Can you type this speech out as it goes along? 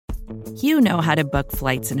You know how to book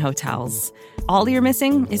flights and hotels. All you're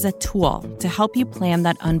missing is a tool to help you plan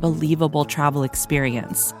that unbelievable travel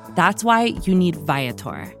experience. That's why you need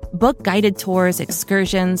Viator. Book guided tours,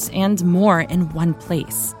 excursions, and more in one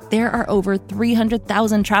place. There are over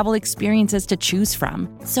 300,000 travel experiences to choose from,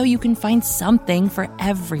 so you can find something for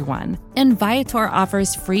everyone. And Viator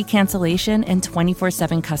offers free cancellation and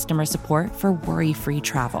 24/7 customer support for worry-free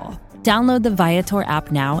travel. Download the Viator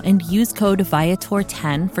app now and use code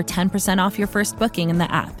Viator10 for 10% off your first booking in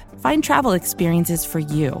the app. Find travel experiences for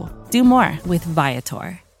you. Do more with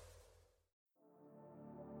Viator.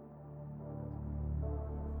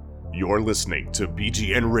 You're listening to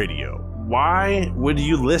BGN Radio. Why would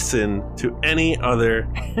you listen to any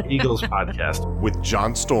other Eagles podcast? With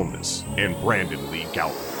John Stolnis and Brandon Lee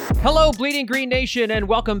Gowton. Hello, Bleeding Green Nation, and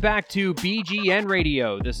welcome back to BGN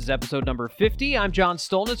Radio. This is episode number 50. I'm John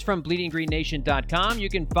Stolnis from BleedingGreenNation.com. You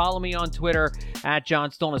can follow me on Twitter at John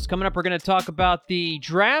Stolnis. Coming up, we're going to talk about the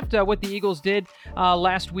draft, what the Eagles did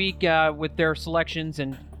last week with their selections,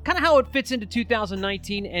 and kind of how it fits into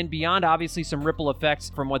 2019 and beyond. Obviously, some ripple effects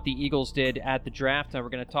from what the Eagles did at the draft. We're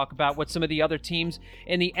going to talk about what some of the other teams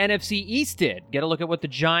in the NFC East did. Get a look at what the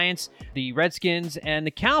Giants, the Redskins, and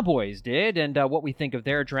the Cowboys did, and what we think of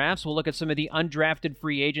their drafts. We'll look at some of the undrafted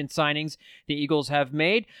free agent signings the Eagles have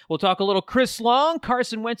made. We'll talk a little Chris Long,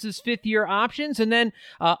 Carson Wentz's fifth-year options, and then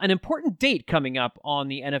an important date coming up on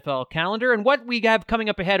the NFL calendar, and what we have coming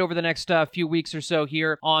up ahead over the next few weeks or so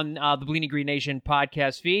here on the Bleeding Green Nation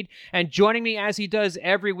podcast feed. And joining me, as he does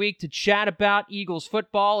every week, to chat about Eagles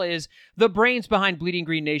football is the brains behind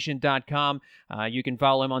BleedingGreenNation.com. You can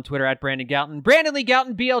follow him on Twitter at Brandon Gowton. Brandon Lee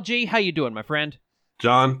Gowton, BLG, how you doing, my friend?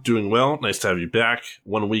 John, doing well. Nice to have you back.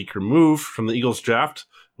 1 week removed from the Eagles draft.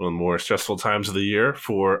 One of the more stressful times of the year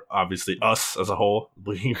for, obviously, us as a whole,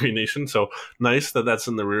 Bleeding Green Nation. So nice that that's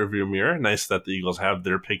in the rearview mirror. Nice that the Eagles have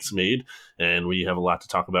their picks made, and we have a lot to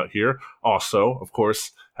talk about here. Also, of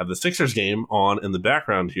course, have the Sixers game on in the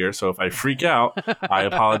background here. So if I freak out, I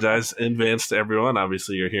apologize in advance to everyone.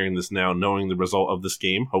 Obviously, you're hearing this now knowing the result of this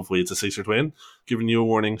game. Hopefully, it's a Sixers win. Giving you a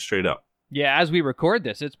warning straight up. Yeah, as we record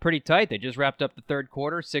this, it's pretty tight. They just wrapped up the third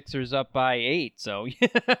quarter. Sixers up by 8. So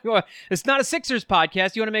it's not a Sixers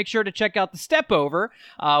podcast. You want to make sure to check out the Step Over,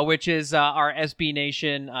 which is our SB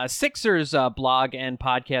Nation Sixers blog and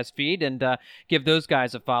podcast feed, and give those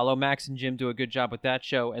guys a follow. Max and Jim do a good job with that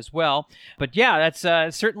show as well. But yeah, that's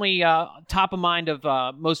certainly top of mind of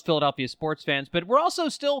most Philadelphia sports fans. But we're also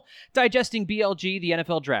still digesting BLG, the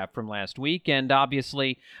NFL draft from last week, and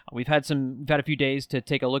obviously we've had a few days to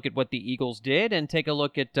take a look at what the Eagles did and take a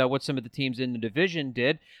look at what some of the teams in the division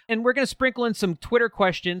did. And we're going to sprinkle in some Twitter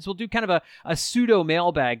questions. We'll do kind of a pseudo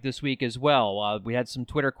mailbag this week as well. We had some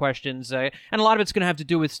Twitter questions, and a lot of it's going to have to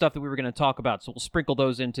do with stuff that we were going to talk about. So we'll sprinkle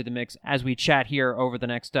those into the mix as we chat here over the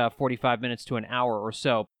next 45 minutes to an hour or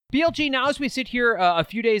so. BLG, now as we sit here a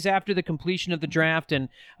few days after the completion of the draft and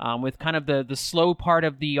with kind of the slow part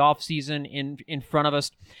of the offseason in front of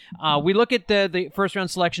us, we look at the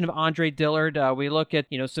first-round selection of Andre Dillard. We look at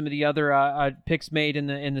some of the other picks made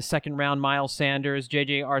in the second round, Miles Sanders,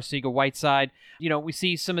 J.J. Arcega-Whiteside. We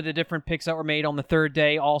see some of the different picks that were made on the third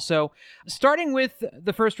day also. Starting with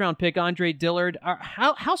the first-round pick, Andre Dillard,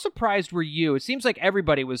 how surprised were you? It seems like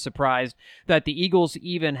everybody was surprised that the Eagles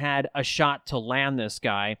even had a shot to land this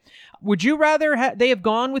guy. Would you rather they have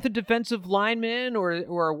gone with a defensive lineman or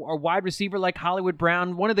a wide receiver like Hollywood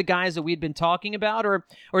Brown, one of the guys that we'd been talking about, or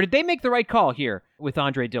did they make the right call here with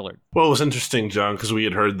Andre Dillard? Well, it was interesting, John, because we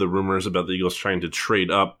had heard the rumors about the Eagles trying to trade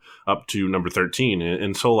up to number 13,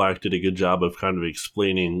 and Solak did a good job of kind of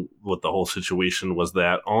explaining what the whole situation was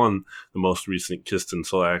that on the most recent Kiston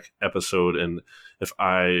Solak episode. And if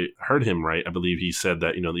I heard him right, I believe he said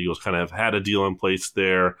that, the Eagles kind of had a deal in place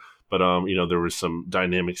there. But, there was some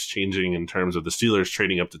dynamics changing in terms of the Steelers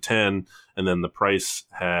trading up to 10, and then the price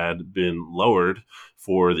had been lowered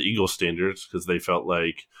for the Eagles standards because they felt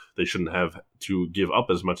like they shouldn't have to give up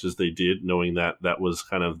as much as they did, knowing that that was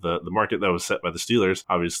kind of the market that was set by the Steelers.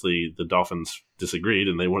 Obviously, the Dolphins disagreed,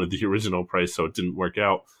 and they wanted the original price, so it didn't work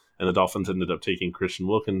out. And the Dolphins ended up taking Christian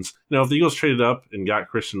Wilkins. If the Eagles traded up and got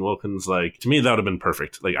Christian Wilkins, to me, that would have been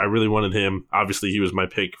perfect. I really wanted him. Obviously, he was my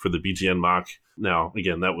pick for the BGN mock. Now,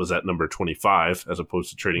 again, that was at number 25 as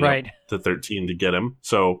opposed to trading up to 13 to get him.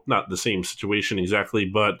 So not the same situation exactly,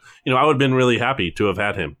 but, I would have been really happy to have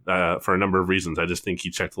had him for a number of reasons. I just think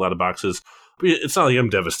he checked a lot of boxes. But it's not like I'm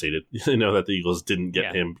devastated, that the Eagles didn't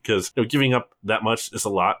get him because giving up that much is a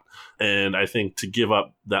lot. And I think to give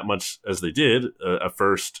up that much as they did, a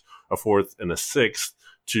first, a fourth, and a sixth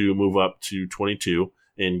to move up to 22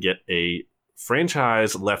 and get a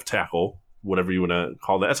franchise left tackle whatever you want to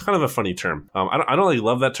call that. It's kind of a funny term. I don't really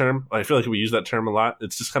love that term. I feel like we use that term a lot.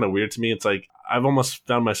 It's just kind of weird to me. It's like I've almost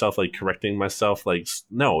found myself like correcting myself. Like,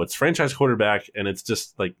 no, it's franchise quarterback, and it's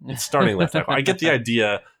just like it's starting left tackle. I get the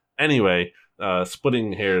idea anyway.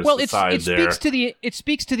 Splitting hairs aside it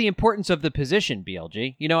speaks to the importance of the position,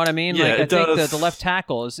 BLG. You know what I mean? Yeah, like I think does. the left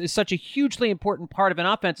tackle is such a hugely important part of an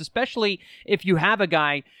offense, especially if you have a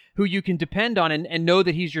guy who you can depend on and know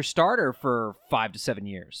that he's your starter for 5 to 7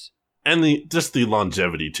 years. And the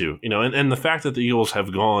longevity too, and the fact that the Eagles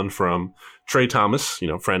have gone from Trey Thomas,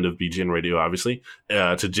 friend of BGN Radio, obviously,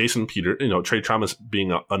 to Jason Peters, Trey Thomas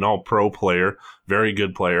being an all-pro player, very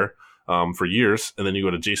good player, for years, and then you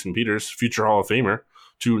go to Jason Peters, future Hall of Famer,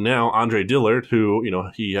 to now Andre Dillard, who,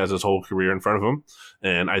 he has his whole career in front of him.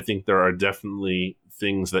 And I think there are definitely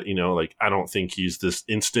things that, I don't think he's this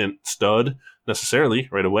instant stud necessarily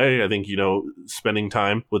right away. I think, spending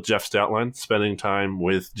time with Jeff Stoutland, spending time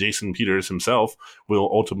with Jason Peters himself will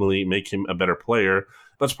ultimately make him a better player.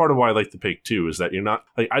 That's part of why I like the pick too, is that you're not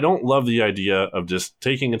like, I don't love the idea of just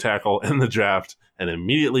taking a tackle in the draft and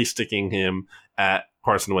immediately sticking him at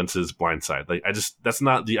Carson Wentz's blind side. That's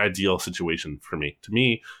not the ideal situation for me. To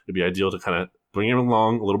me, it'd be ideal to kind of bring him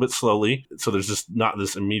along a little bit slowly, so there's just not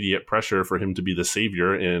this immediate pressure for him to be the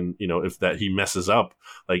savior. And, if that he messes up,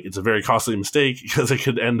 like, it's a very costly mistake because it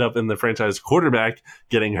could end up in the franchise quarterback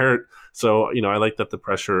getting hurt. So, I like that the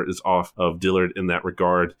pressure is off of Dillard in that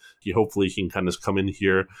regard. He hopefully can kind of come in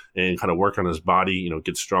here and kind of work on his body,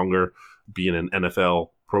 get stronger, be in an NFL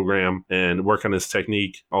program, and work on his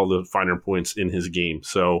technique, all the finer points in his game.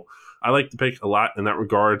 So I like the pick a lot in that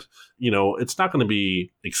regard. It's not going to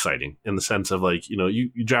be exciting in the sense of like, you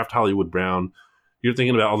draft Hollywood Brown, you're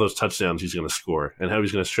thinking about all those touchdowns he's going to score and how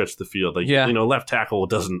he's going to stretch the field. Like, left tackle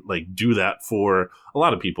doesn't like do that for a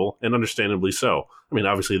lot of people, and understandably so. I mean,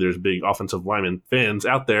 obviously there's big offensive lineman fans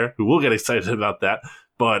out there who will get excited about that,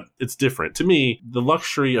 but it's different. To me, the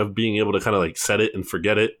luxury of being able to kind of like set it and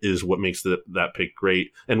forget it is what makes that pick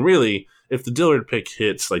great. And really, if the Dillard pick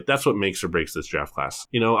hits, like, that's what makes or breaks this draft class.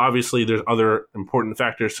 Obviously there's other important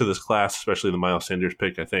factors to this class, especially the Miles Sanders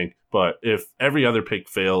pick, I think. But if every other pick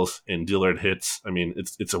fails and Dillard hits, I mean,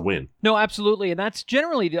 it's a win. No, absolutely. And that's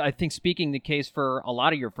generally, I think, speaking the case for a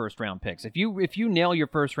lot of your first round picks. If you nail your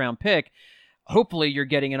first round pick, hopefully you're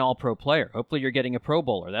getting an all-pro player. Hopefully you're getting a Pro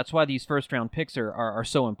Bowler. That's why these first-round picks are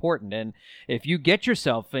so important. And if you get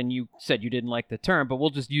yourself, and you said you didn't like the term, but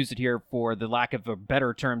we'll just use it here for the lack of a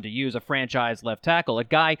better term to use, a franchise left tackle, a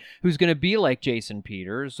guy who's going to be like Jason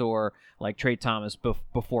Peters or like Trey Thomas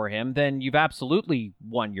before him, then you've absolutely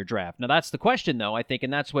won your draft. Now, that's the question, though, I think,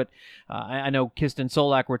 and that's what I know Kist and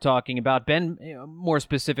Solak were talking about, Ben, more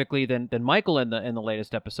specifically than Michael in the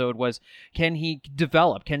latest episode, was can he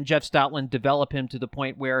develop? Can Jeff Stoutland develop him to the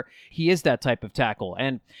point where he is that type of tackle?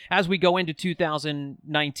 And as we go into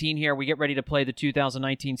 2019 here, we get ready to play the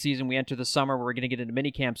 2019 season. We enter the summer where we're going to get into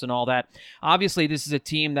mini camps and all that. Obviously, this is a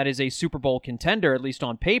team that is a Super Bowl contender, at least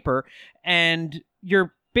on paper, and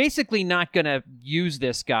you're basically not going to use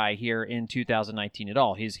this guy here in 2019 at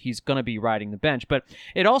all. He's going to be riding the bench. But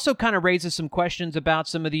it also kind of raises some questions about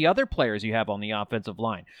some of the other players you have on the offensive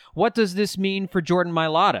line. What does this mean for Jordan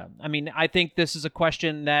Mailata? I mean, I think this is a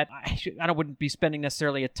question that I wouldn't be spending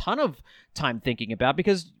necessarily a ton of time thinking about,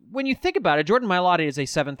 because when you think about it, Jordan Mailata is a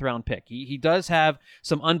 7th-round pick. He does have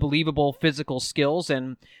some unbelievable physical skills,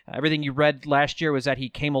 and everything you read last year was that he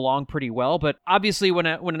came along pretty well. But obviously, when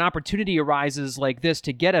an opportunity arises like this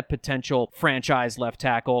to get a potential franchise left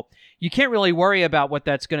tackle, you can't really worry about what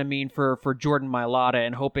that's going to mean for Jordan Mailata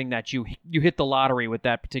and hoping that you hit the lottery with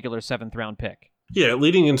that particular 7th-round pick. Yeah,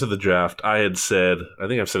 leading into the draft, I had said, I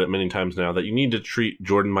think I've said it many times now, that you need to treat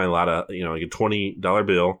Jordan Mailata, like a $20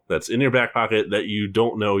 bill that's in your back pocket that you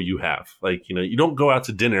don't know you have. Like, you don't go out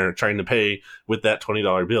to dinner trying to pay with that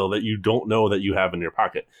 $20 bill that you don't know that you have in your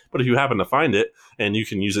pocket. But if you happen to find it and you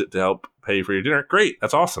can use it to help pay for your dinner, great,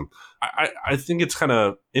 that's awesome. I think it's kind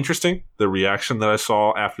of interesting, the reaction that I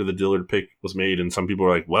saw after the Dillard pick was made, and some people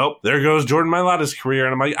were like, well, there goes Jordan Mailata's career.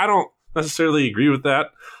 And I'm like, I don't necessarily agree with that.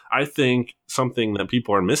 I think something that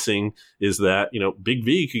people are missing is that, Big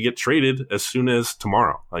V could get traded as soon as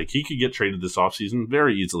tomorrow. Like, he could get traded this offseason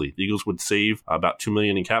very easily. The Eagles would save about $2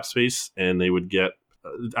 million in cap space, and they would get,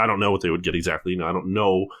 I don't know what they would get exactly. I don't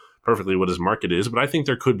know perfectly what his market is, but I think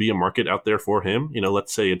there could be a market out there for him.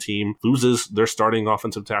 Let's say a team loses their starting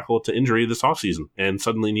offensive tackle to injury this offseason and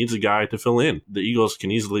suddenly needs a guy to fill in. The Eagles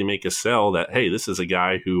can easily make a sell that, hey, this is a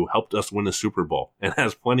guy who helped us win a Super Bowl and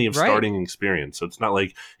has plenty of starting experience. So it's not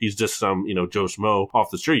like he's just some, Joe Schmo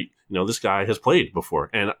off the street. This guy has played before.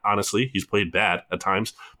 And honestly, he's played bad at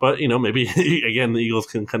times. But, maybe, again, the Eagles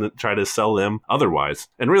can kind of try to sell them otherwise.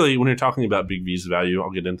 And really, when you're talking about Big V's value,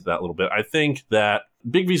 I'll get into that a little bit. I think that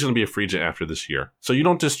Big V's going to be a free agent after this year. So you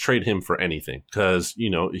don't just trade him for anything because,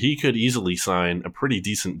 he could easily sign a pretty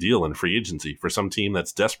decent deal in free agency for some team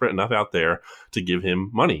that's desperate enough out there to give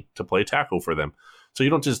him money to play tackle for them. So you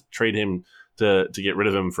don't just trade him to get rid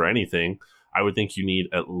of him for anything. I would think you need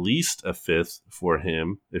at least a fifth for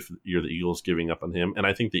him if you're the Eagles giving up on him. And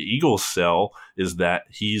I think the Eagles sell is that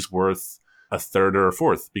he's worth a third or a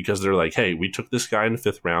fourth because they're like, hey, we took this guy in the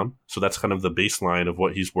fifth round. So that's kind of the baseline of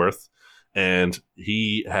what he's worth. And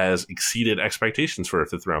he has exceeded expectations for a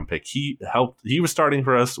fifth round pick. He was starting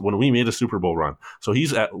for us when we made a Super Bowl run. So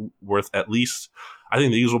he's worth at least, I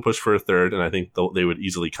think the Eagles will push for a third, and I think they would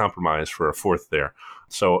easily compromise for a fourth there.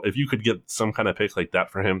 So if you could get some kind of pick like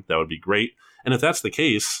that for him, that would be great. And if that's the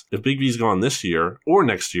case, if Big V's gone this year or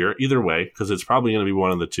next year, either way, because it's probably going to be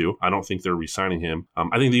one of the two, I don't think they're re-signing him.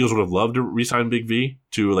 I think the Eagles would have loved to re-sign Big V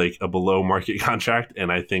to like a below market contract.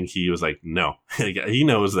 And I think he was like, no. He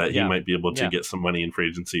knows that he might be able to get some money in free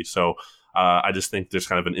agency. So I just think there's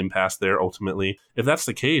kind of an impasse there ultimately. If that's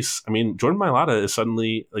the case, I mean, Jordan Mailata is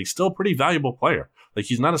suddenly like still a pretty valuable player. Like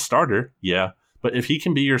he's not a starter, but if he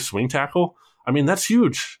can be your swing tackle, I mean, that's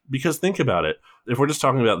huge because think about it. If we're just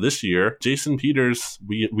talking about this year, Jason Peters,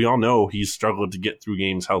 we all know he's struggled to get through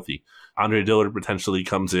games healthy. Andre Dillard potentially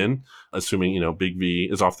comes in, assuming, Big V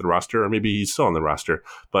is off the roster, or maybe he's still on the roster.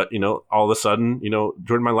 But, all of a sudden,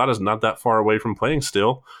 Jordan Mailata is not that far away from playing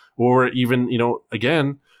still. Or even,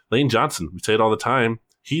 again, Lane Johnson, we say it all the time.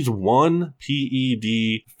 He's one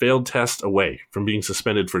PED failed test away from being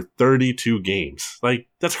suspended for 32 games. Like,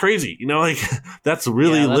 that's crazy. That's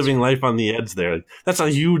really living life on the edge there. That's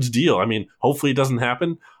a huge deal. I mean, hopefully it doesn't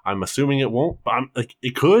happen. I'm assuming it won't, but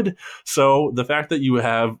it could. So the fact that you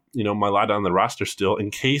have, Mailata on the roster still,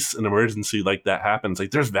 in case an emergency like that happens,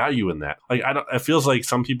 like there's value in that. Like, it feels like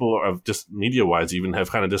some people have just media-wise even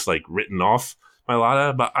have kind of just like written off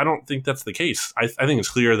Mailata, but I don't think that's the case. I think it's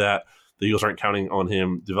clear that the Eagles aren't counting on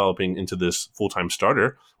him developing into this full-time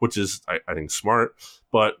starter, which is, I think, smart.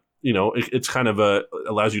 But, it's kind of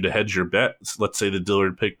allows you to hedge your bet. Let's say the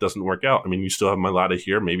Dillard pick doesn't work out. I mean, you still have Mailata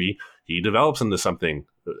here. Maybe he develops into something.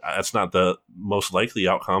 That's not the most likely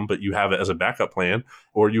outcome, but you have it as a backup plan,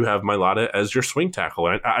 or you have Mailata as your swing tackle.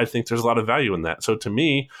 And I think there's a lot of value in that. So to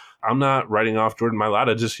me, I'm not writing off Jordan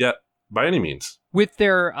Mailata just yet by any means. With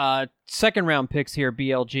their second-round picks here,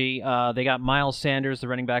 BLG, they got Miles Sanders, the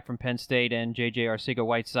running back from Penn State, and J.J.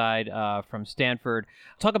 Arcega-Whiteside from Stanford.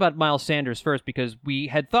 Talk about Miles Sanders first, because we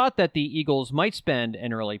had thought that the Eagles might spend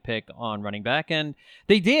an early pick on running back, and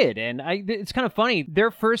they did. And it's kind of funny.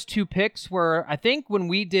 Their first two picks were, I think when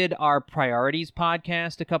we did our priorities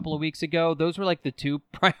podcast a couple of weeks ago, those were like the two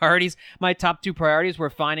priorities. My top two priorities were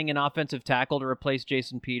finding an offensive tackle to replace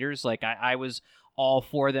Jason Peters. Like, I was all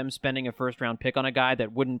for them spending a first-round pick on a guy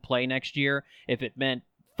that wouldn't play next year if it meant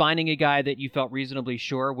finding a guy that you felt reasonably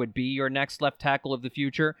sure would be your next left tackle of the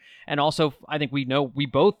future. And also, I think we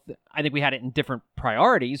had it in different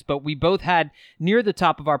priorities, but we both had near the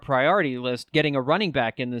top of our priority list getting a running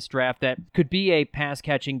back in this draft that could be a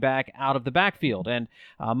pass-catching back out of the backfield. And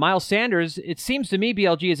Miles Sanders, it seems to me,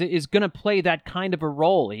 BLG, is going to play that kind of a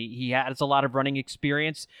role. He has a lot of running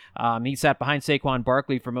experience. He sat behind Saquon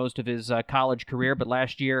Barkley for most of his college career, but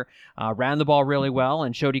last year ran the ball really well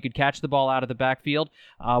and showed he could catch the ball out of the backfield.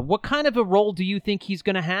 What kind of a role do you think he's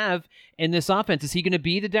going to have in this offense? Is he going to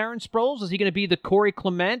be the Darren Sproles? Is he going to be the Corey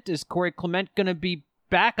Clement? Is Corey Clement going to be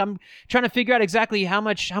back? I'm trying to figure out exactly how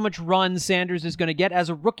much run Sanders is going to get as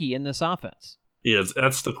a rookie in this offense. Yeah,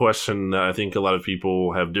 that's the question that I think a lot of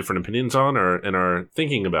people have different opinions on and are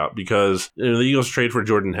thinking about, because the Eagles trade for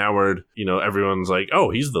Jordan Howard, everyone's like, oh,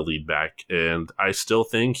 he's the lead back. And I still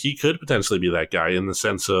think he could potentially be that guy in the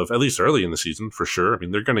sense of, at least early in the season, for sure. I mean,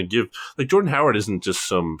 they're going to give, like, Jordan Howard isn't just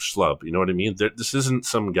some schlub, you know what I mean? This isn't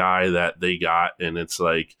some guy that they got and it's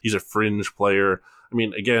like, he's a fringe player. I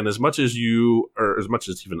mean, again, as much as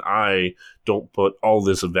even I don't put all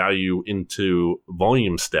this value into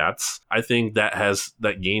volume stats, I think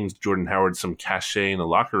that gains Jordan Howard some cachet in the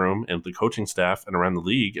locker room and the coaching staff and around the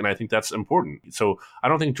league, and I think that's important. So I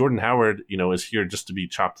don't think Jordan Howard, is here just to be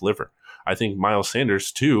chopped liver. I think Miles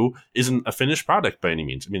Sanders, too, isn't a finished product by any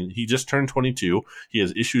means. I mean, he just turned 22. He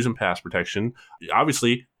has issues in pass protection.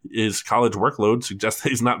 Obviously, his college workload suggests that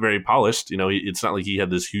he's not very polished. It's not like he had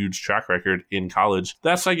this huge track record in college.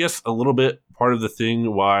 That's, I guess, a little bit part of the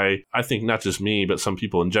thing why I think not just me, but some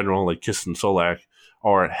people in general, like Kist and Solak,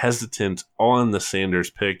 are hesitant on the Sanders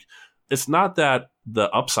pick. It's not that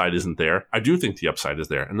the upside isn't there. I do think the upside is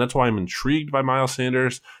there. And that's why I'm intrigued by Miles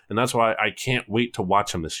Sanders. And that's why I can't wait to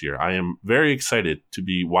watch him this year. I am very excited to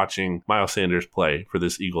be watching Miles Sanders play for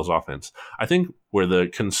this Eagles offense. I think where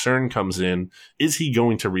the concern comes in, is he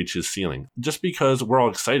going to reach his ceiling? Just because we're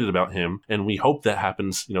all excited about him and we hope that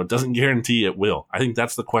happens, doesn't guarantee it will. I think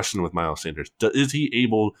that's the question with Miles Sanders. Is he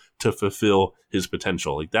able to fulfill his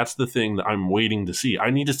potential? Like, that's the thing that I'm waiting to see.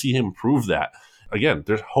 I need to see him prove that. Again,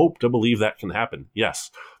 there's hope to believe that can happen.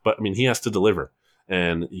 Yes. But I mean, he has to deliver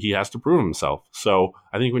and he has to prove himself. So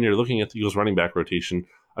I think when you're looking at the Eagles running back rotation,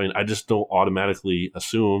 I mean, I just don't automatically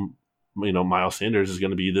assume, Miles Sanders is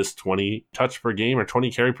going to be this 20 touch per game or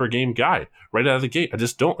 20 carry per game guy right out of the gate. I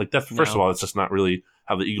just don't like that. First of all, it's just not really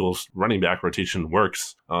how the Eagles running back rotation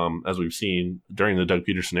works, as we've seen during the Doug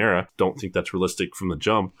Peterson era. Don't think that's realistic from the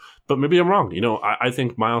jump, but maybe I'm wrong. I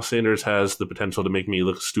think Miles Sanders has the potential to make me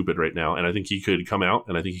look stupid right now, and I think he could come out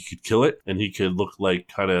and I think he could kill it, and he could look like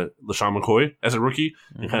kind of LaShawn McCoy as a rookie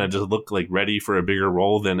and kind of just look like ready for a bigger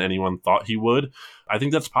role than anyone thought he would. I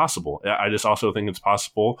think that's possible. I just also think it's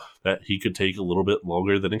possible that he could take a little bit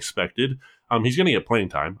longer than expected. He's going to get playing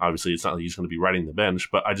time. Obviously, it's not like he's going to be riding the bench,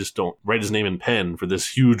 but I just don't write his name in pen for this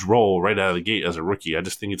huge role right out of the gate as a rookie. I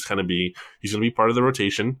just think he's going to be part of the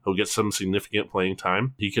rotation. He'll get some significant playing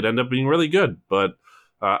time. He could end up being really good, but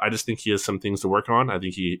I just think he has some things to work on. I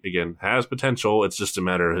think he, again, has potential. It's just a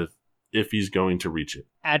matter of if he's going to reach it.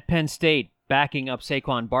 At Penn State, backing up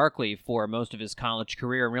Saquon Barkley for most of his college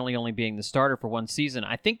career and really only being the starter for one season,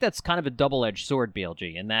 I think that's kind of a double-edged sword,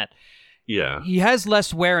 BLG, in that he has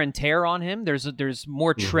less wear and tear on him. There's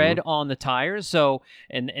more tread on the tires. So,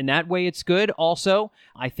 and in that way, it's good. Also,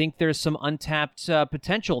 I think there's some untapped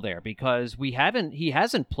potential there because he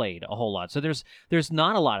hasn't played a whole lot. So there's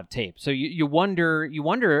not a lot of tape. So you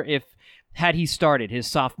wonder if, had he started his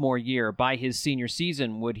sophomore year, by his senior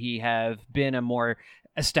season, would he have been a more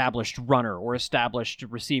established runner or established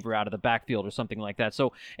receiver out of the backfield or something like that.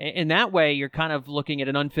 So in that way, you're kind of looking at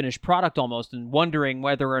an unfinished product almost and wondering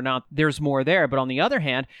whether or not there's more there. But on the other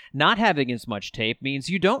hand, not having as much tape means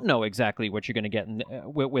you don't know exactly what you're going to get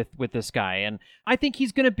with this guy. And I think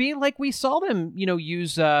he's going to be like we saw them,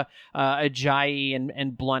 use Ajayi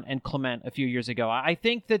and Blunt and Clement a few years ago. I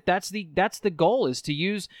think that's the goal, is to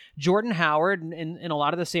use Jordan Howard in a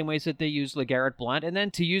lot of the same ways that they use LeGarrette Blunt, and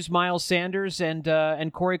then to use Miles Sanders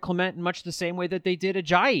and Corey Clement in much the same way that they did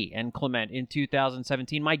Ajayi and Clement in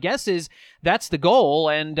 2017. My guess is that's the goal,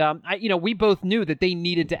 and we both knew that they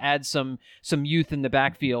needed to add some youth in the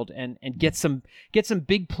backfield and get some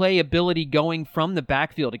big play ability going from the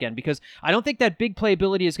backfield again, because I don't think that big play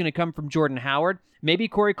ability is going to come from Jordan Howard. Maybe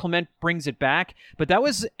Corey Clement brings it back, but that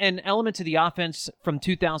was an element to the offense from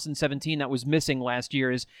 2017 that was missing last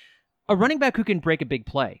year, is a running back who can break a big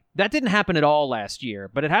play. That didn't happen at all last year,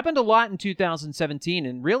 but it happened a lot in 2017.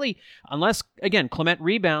 And really, unless, again, Clement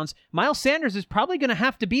rebounds, Miles Sanders is probably going to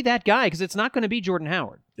have to be that guy, because it's not going to be Jordan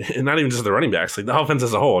Howard. And not even just the running backs, like the offense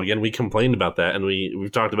as a whole. Again, we complained about that, and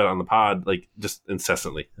we've talked about it on the pod, like, just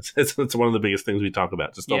incessantly. It's one of the biggest things we talk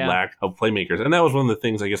about, just the lack of playmakers. And that was one of the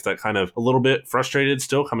things, I guess, that kind of a little bit frustrated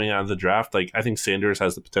still coming out of the draft. Like, I think Sanders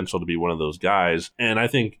has the potential to be one of those guys, and I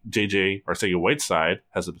think JJ Arcega-Whiteside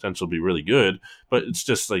has the potential to be really good, but it's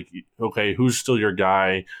just like, okay, who's still your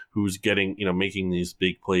guy who's getting, making these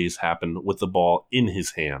big plays happen with the ball in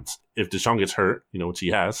his hands? If Deshaun gets hurt, which he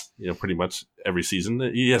has, pretty much every season,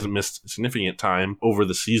 he hasn't missed significant time over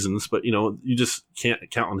the seasons, but, you just can't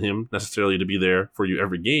count on him necessarily to be there for you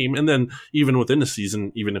every game. And then even within the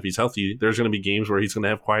season, even if he's healthy, there's going to be games where he's going to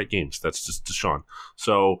have quiet games. That's just Deshaun.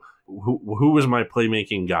 So who was my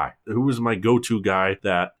playmaking guy? Who was my go-to guy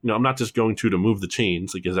that, I'm not just going to move the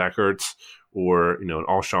chains like a Zach Ertz or, an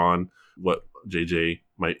Alshon, what JJ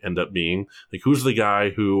might end up being. Like, who's the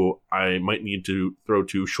guy who I might need to throw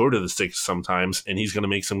to short of the sticks sometimes, and he's going to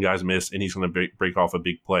make some guys miss, and he's going to break off a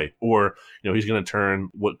big play, or he's going to turn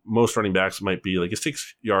what most running backs might be like a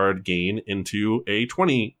 6-yard gain into a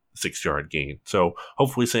 26-yard gain. So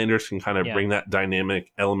hopefully Sanders can kind of bring that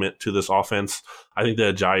dynamic element to this offense. I think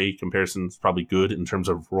the Ajayi comparison is probably good in terms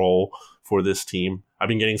of role for this team. I've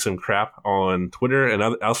been getting some crap on Twitter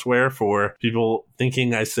and elsewhere for people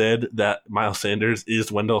thinking I said that Miles Sanders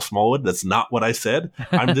is Wendell Smallwood. That's not what I said.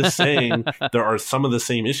 I'm just saying there are some of the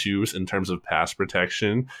same issues in terms of pass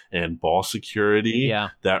protection and ball security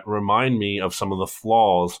that remind me of some of the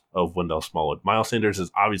flaws of Wendell Smallwood. Miles Sanders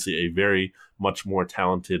is obviously a very much more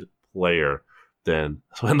talented player than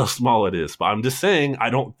Wendell Smallwood is. But I'm just saying, I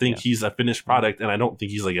don't think he's a finished product, and I don't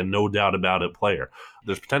think he's like a no doubt about it player.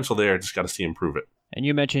 There's potential there. Just got to see him prove it. And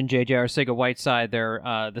you mentioned J.J. Arcega-Whiteside,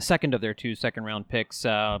 the second of their 2 second-round picks,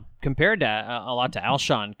 compared to a lot to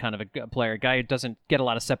Alshon, kind of a player, a guy who doesn't get a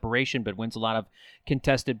lot of separation but wins a lot of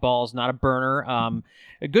contested balls, not a burner.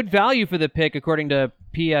 A good value for the pick, according to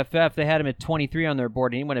PFF. They had him at 23 on their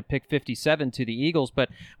board, and he went at pick 57 to the Eagles. But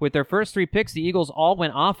with their first 3 picks, the Eagles all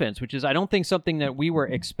went offense, which is, I don't think, something that we were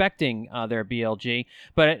expecting there, BLG.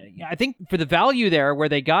 But I think for the value there, where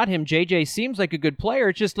they got him, JJ seems like a good player.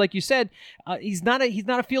 It's just like you said, he's not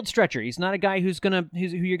a field stretcher. He's not a guy who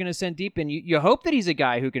you're gonna send deep in. You hope that he's a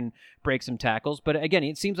guy who can break some tackles, but again,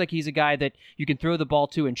 it seems like he's a guy that you can throw the ball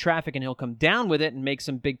to in traffic and he'll come down with it and make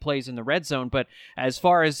some big plays in the red zone. But as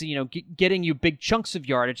far as getting you big chunks of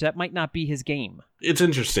yardage, that might not be his game. It's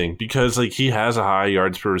interesting because he has a high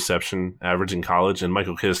yards per reception average in college, and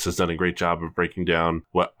Michael Kiss has done a great job of breaking down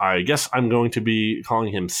what I guess I'm going to be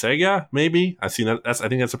calling him Sega. Maybe I think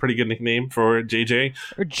that's a pretty good nickname for JJ.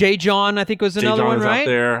 Or J John, I think was another one, right? Out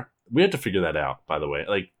there. We had to figure that out, by the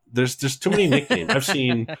way. There's too many nicknames. I've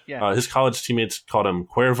seen his college teammates called him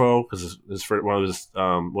Cuervo because one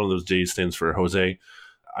of those J's stands for Jose.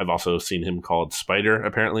 I've also seen him called Spider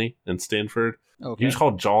apparently in Stanford. Okay. He was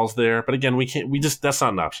called Jaws there, but again, that's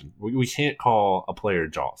not an option. We can't call a player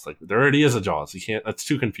Jaws. There already is a Jaws. You can't. That's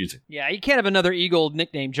too confusing. Yeah, you can't have another Eagle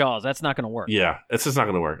nicknamed Jaws. That's not going to work. Yeah, it's just not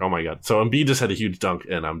going to work. Oh my god. So Embiid just had a huge dunk,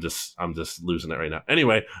 and I'm just losing it right now.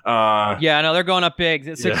 Anyway. No, they're going up big.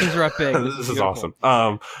 The Sixers are up big. This is awesome.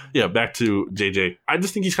 Back to JJ. I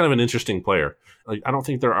just think he's kind of an interesting player. I don't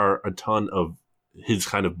think there are a ton of his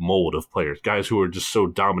kind of mold of players, guys who are just so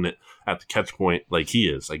dominant at the catch point like he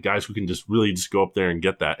is, guys who can just really just go up there and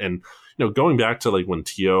get that. And going back to when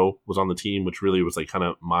T.O. was on the team, which really was kind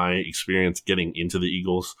of my experience getting into the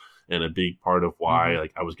Eagles and a big part of why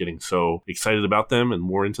I was getting so excited about them and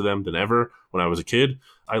more into them than ever when I was a kid.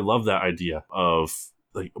 I love that idea of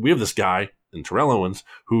we have this guy in Terrell Owens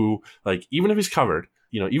who even if he's covered,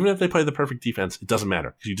 even if they play the perfect defense, it doesn't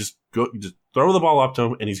matter because you just throw the ball up to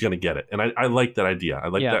him and he's going to get it. And I like that idea. I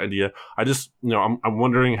like that idea. I just, I'm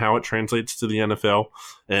wondering how it translates to the NFL.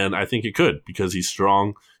 And I think it could because he's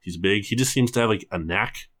strong. He's big. He just seems to have a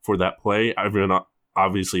knack for that play. Everyone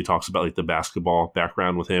obviously talks about the basketball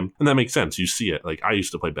background with him. And that makes sense. You see it. I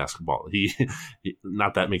used to play basketball. He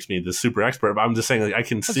not that makes me the super expert, but I'm just saying I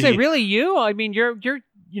can see. Really you? I mean, you're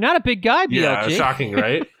not a big guy, BLG. Yeah, shocking,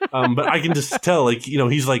 right? But I can just tell,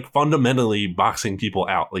 he's fundamentally boxing people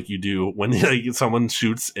out, you do when someone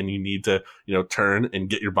shoots and you need to, turn and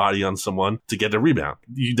get your body on someone to get a rebound.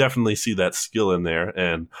 You definitely see that skill in there,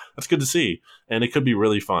 and that's good to see. And it could be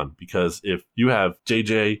really fun because if you have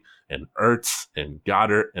JJ and Ertz and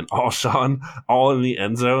Goddard and Alshon all in the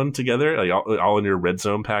end zone together, all in your red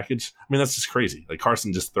zone package, I mean, that's just crazy.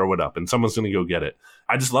 Carson just throw it up and someone's going to go get it.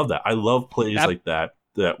 I just love that. I love plays like that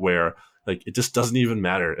where it just doesn't even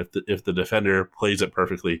matter if the defender plays it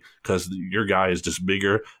perfectly because your guy is just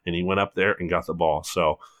bigger and he went up there and got the ball.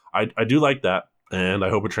 So I do like that, and I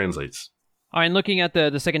hope it translates. All right, and looking at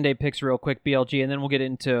the second day picks real quick, BLG, and then we'll get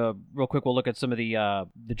into real quick. We'll look at some of the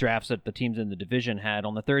drafts that the teams in the division had.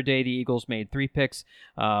 On the third day, the Eagles made 3 picks.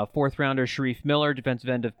 Fourth rounder Sharif Miller, defensive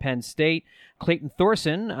end of Penn State. Clayton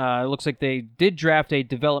Thorson. It looks like they did draft a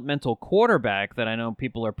developmental quarterback that I know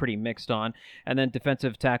people are pretty mixed on, and then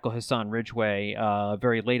defensive tackle Hassan Ridgeway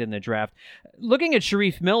very late in the draft. Looking at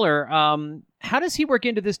Sharif Miller. How does he work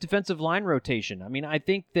into this defensive line rotation? I mean, I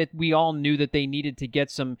think that we all knew that they needed to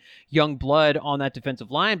get some young blood on that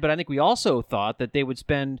defensive line, but I think we also thought that they would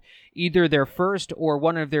spend either their first or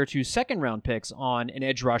one of their 2 second-round picks on an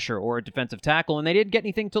edge rusher or a defensive tackle, and they didn't get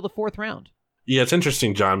anything till the 4th round. Yeah, it's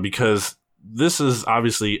interesting, John, because this is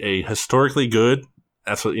obviously a historically good,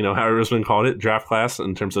 that's what, how everyone's called it, draft class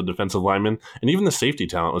in terms of defensive linemen. And even the safety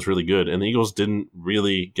talent was really good. And the Eagles didn't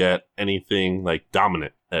really get anything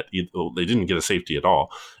dominant they didn't get a safety at all.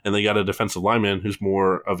 And they got a defensive lineman who's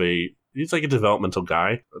more of he's a developmental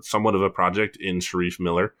guy, somewhat of a project in Sharif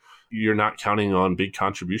Miller. You're not counting on big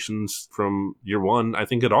contributions from year one, I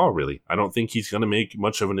think, at all, really. I don't think he's going to make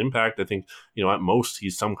much of an impact. I think, at most,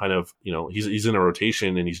 he's some kind of, he's in a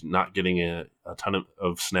rotation and he's not getting a ton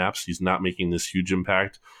of snaps. He's not making this huge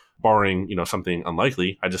impact. barring, something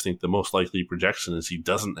unlikely. I just think the most likely projection is he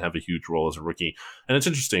doesn't have a huge role as a rookie. And it's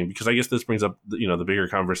interesting because I guess this brings up, the bigger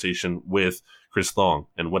conversation with Chris Long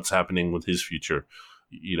and what's happening with his future.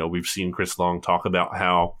 We've seen Chris Long talk about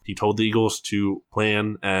how he told the Eagles to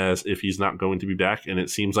plan as if he's not going to be back, and it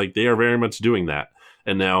seems like they are very much doing that.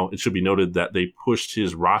 And now it should be noted that they pushed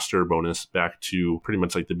his roster bonus back to pretty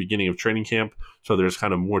much like the beginning of training camp. So there's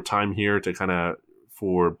kind of more time here to kind of,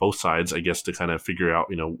 for both sides, I guess, to kind of figure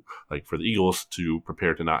out, like for the Eagles to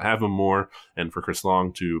prepare to not have him more, and for Chris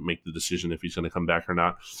Long to make the decision if he's going to come back or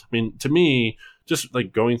not. I mean, to me, just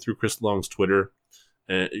like going through Chris Long's Twitter,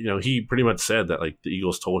 he pretty much said that like the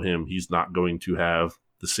Eagles told him he's not going to have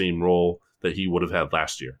the same role that he would have had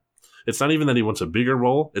last year. It's not even that he wants a bigger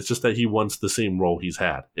role. It's just that he wants the same role he's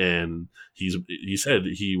had. And he said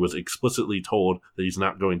he was explicitly told that he's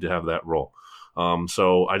not going to have that role.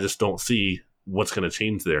 So I just don't see what's going to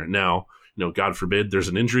change there. Now, God forbid there's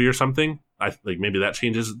an injury or something. Maybe that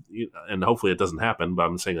changes, and hopefully it doesn't happen. But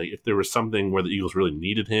I'm saying like if there was something where the Eagles really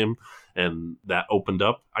needed him and that opened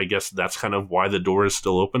up, I guess that's kind of why the door is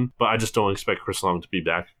still open. But I just don't expect Chris Long to be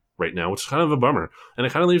back right now, which is kind of a bummer. And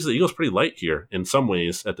it kind of leaves the Eagles pretty light here in some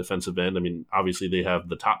ways at defensive end. I mean, obviously they have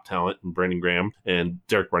the top talent in Brandon Graham and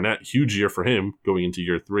Derek Barnett. Huge year for him going into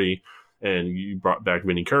year 3. And you brought back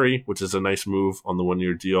Vinny Curry, which is a nice move on the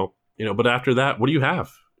 1-year deal. But after that, what do you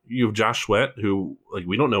have? You have Josh Sweat, who, like,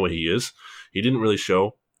 we don't know what he is. He didn't really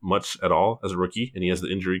show much at all as a rookie, and he has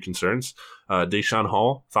the injury concerns. Deshaun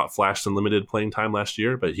Hall thought flashed some limited playing time last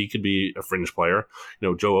year, but he could be a fringe player.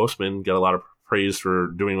 Joe Osman got a lot of praise for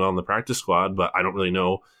doing well in the practice squad, but I don't really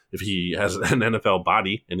know if he has an NFL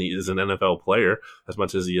body and he is an NFL player as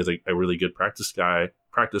much as he is a really good practice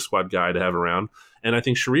squad guy to have around. And I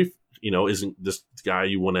think Sharif, isn't this guy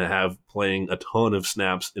you want to have playing a ton of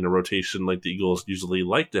snaps in a rotation like the Eagles usually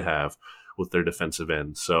like to have with their defensive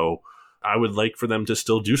end. So I would like for them to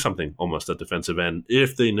still do something almost at defensive end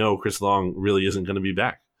if they know Chris Long really isn't going to be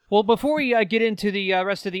back. Well, before we get into the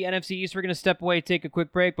rest of the NFC East, we're going to step away, take a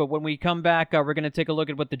quick break. But when we come back, we're going to take a look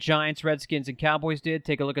at what the Giants, Redskins, and Cowboys did,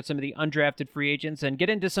 take a look at some of the undrafted free agents, and get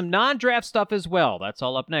into some non-draft stuff as well. That's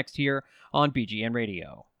all up next here on BGN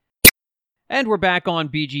Radio. And we're back on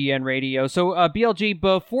BGN Radio. So, BLG,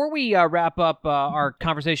 before we wrap up our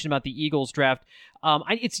conversation about the Eagles draft,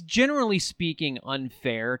 it's generally speaking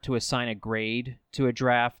unfair to assign a grade to a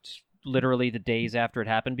draft literally the days after it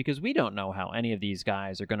happened, because we don't know how any of these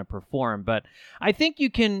guys are going to perform. But I think you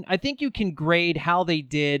can grade how they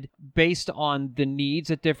did based on the needs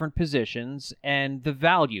at different positions and the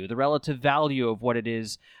relative value of what it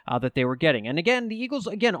is that they were getting. And again, the Eagles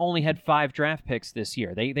only had 5 draft picks this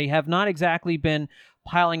year. They have not exactly been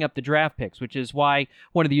piling up the draft picks, which is why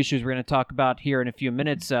one of the issues we're going to talk about here in a few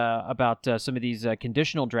minutes about some of these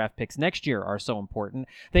conditional draft picks next year are so important.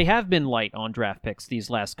 They have been light on draft picks these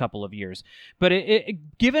last couple of years. But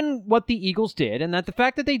given what the Eagles did, and that the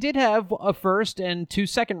fact that they did have a first and 2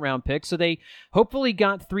 second-round picks, so they hopefully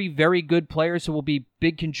got 3 very good players who will be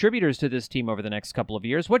big contributors to this team over the next couple of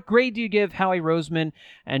years. What grade do you give Howie Roseman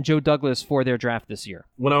and Joe Douglas for their draft this year?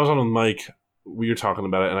 When I was on with Mike, we were talking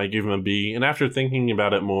about it, and I gave him a B. And after thinking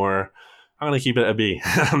about it more, I'm going to keep it a B.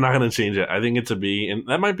 I'm not going to change it. I think it's a B. And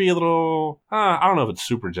that might be a little, I don't know if it's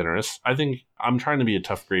super generous. I think I'm trying to be a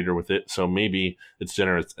tough grader with it. So maybe it's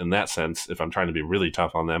generous in that sense if I'm trying to be really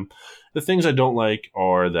tough on them. The things I don't like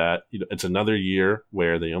are that it's another year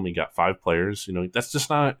where they only got 5 players. That's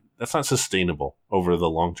not sustainable over the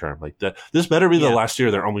long term. Like that, this better be the last year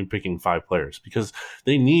they're only picking 5 players, because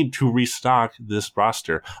they need to restock this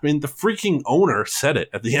roster. I mean, the freaking owner said it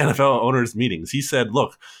at the NFL owners meetings. He said,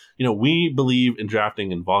 look, we believe in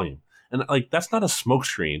drafting in volume. And that's not a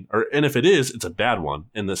smokescreen, and if it is, it's a bad one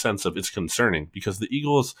in the sense of it's concerning, because the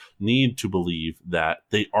Eagles need to believe that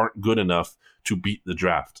they aren't good enough to beat the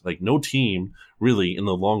draft. No team really in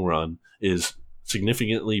the long run is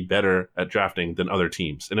significantly better at drafting than other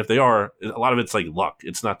teams. And if they are, a lot of it's luck.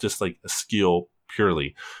 It's not just a skill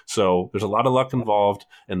purely. So there's a lot of luck involved,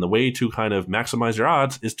 and the way to kind of maximize your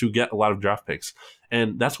odds is to get a lot of draft picks.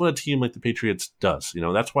 And that's what a team like the Patriots does.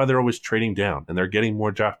 That's why they're always trading down and they're getting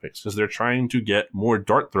more draft picks, because they're trying to get more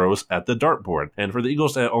dart throws at the dartboard. And for the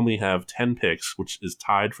Eagles to only have 10 picks, which is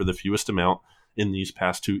tied for the fewest amount in these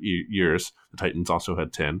past 2 years, the Titans also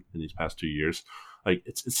had 10 in these past 2 years.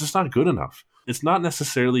 It's just not good enough. It's not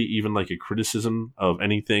necessarily even a criticism of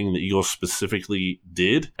anything the Eagles specifically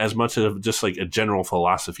did, as much of just a general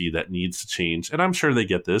philosophy that needs to change. And I'm sure they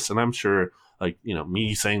get this, and I'm sure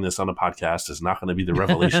me saying this on a podcast is not going to be the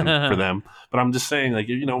revelation for them. But I'm just saying,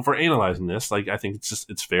 if we're analyzing this, I think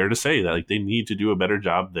it's fair to say that they need to do a better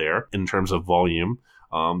job there in terms of volume.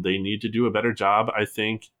 They need to do a better job, I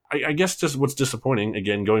think. I guess just what's disappointing,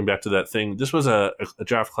 again, going back to that thing, this was a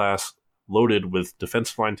draft class loaded with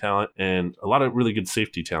defensive line talent and a lot of really good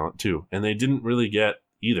safety talent too. And they didn't really get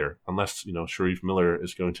either, unless, Sharif Miller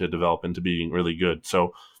is going to develop into being really good.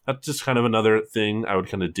 So that's just kind of another thing I would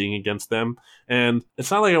kind of ding against them. And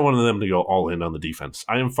it's not like I wanted them to go all in on the defense.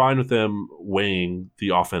 I am fine with them weighing the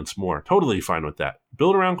offense more. Totally fine with that.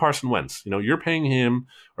 Build around Carson Wentz. You're paying him,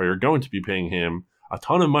 or you're going to be paying him, a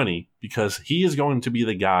ton of money because he is going to be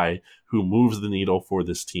the guy who moves the needle for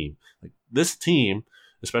this team. Like, this team,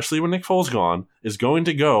 especially when Nick Foles gone, is going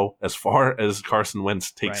to go as far as Carson Wentz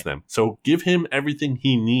takes them. So give him everything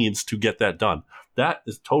he needs to get that done. That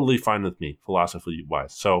is totally fine with me,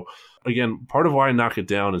 philosophy-wise. So, again, part of why I knock it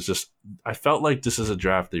down is just I felt like this is a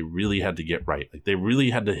draft they really had to get right. Like, they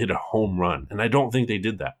really had to hit a home run, and I don't think they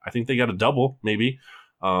did that. I think they got a double, maybe,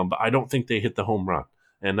 but I don't think they hit the home run.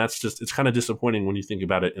 And that's just, it's kind of disappointing when you think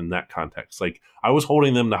about it in that context. Like, I was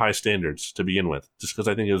holding them to high standards to begin with, just because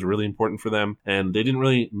I think it was really important for them, and they didn't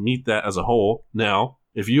really meet that as a whole. Now,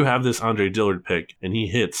 if you have this Andre Dillard pick and he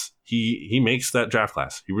hits, he makes that draft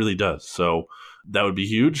class. He really does. So that would be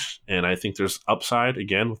huge. And I think there's upside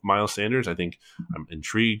again with Miles Sanders. I think I'm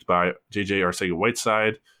intrigued by JJ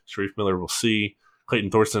Arcega-Whiteside. Sharif Miller, we'll see.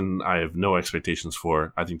 Clayton Thorson, I have no expectations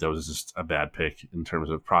for. I think that was just a bad pick in terms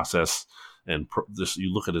of process. And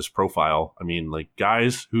you look at his profile, I mean, like,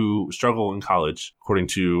 guys who struggle in college, according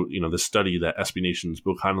to, this study that SB Nation's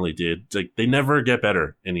Bill Connolly did, like, they never get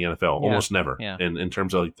better in the NFL, almost never, in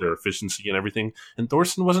terms of like their efficiency and everything. And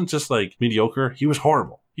Thorson wasn't just like mediocre, he was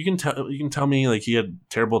horrible. You can tell me like he had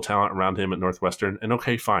terrible talent around him at Northwestern, and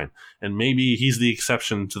okay, fine. And maybe he's the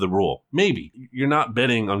exception to the rule. Maybe. You're not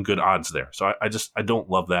betting on good odds there. So I don't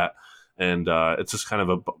love that. And it's just kind of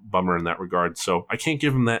a bummer in that regard. So I can't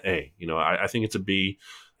give him that A. I think it's a B,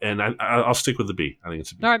 and I'll stick with the B. I think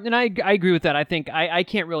it's a B. All right, and I agree with that. I think I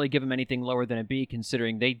can't really give him anything lower than a B,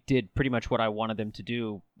 considering they did pretty much what I wanted them to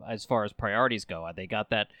do as far as priorities go. They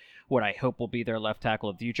got that, what I hope will be their left tackle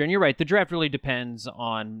of the future. And you're right, the draft really depends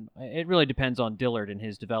on Dillard and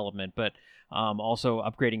his development, but also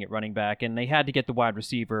upgrading at running back. And they had to get the wide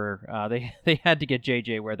receiver. They had to get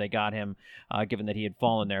JJ where they got him, given that he had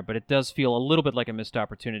fallen there. But it does feel a little bit like a missed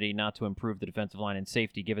opportunity not to improve the defensive line and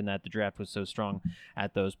safety, given that the draft was so strong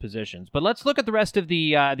at those positions. But let's look at the rest of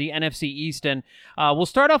the NFC East, and we'll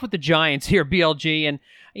start off with the Giants here, BLG. And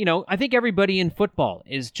I think everybody in football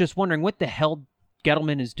is just wondering what the hell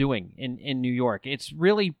Gettleman is doing in New York.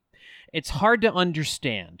 It's hard to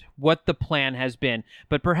understand what the plan has been,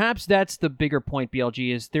 but perhaps that's the bigger point,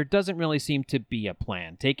 BLG, is there doesn't really seem to be a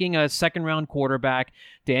plan. Taking a second-round quarterback,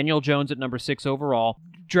 Daniel Jones at number 6 overall,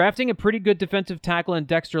 drafting a pretty good defensive tackle in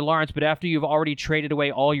Dexter Lawrence, but after you've already traded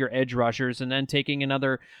away all your edge rushers, and then taking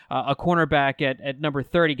another a cornerback at number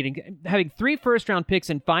 30, having 3 first-round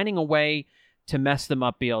picks and finding a way to mess them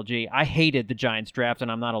up, BLG. I hated the Giants draft,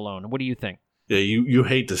 and I'm not alone. What do you think? Yeah, you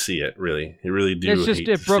hate to see it, really. You really do.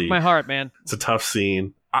 It broke my heart, man. It's a tough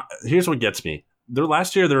scene. Here's what gets me.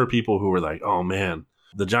 Last year, there were people who were like, oh, man,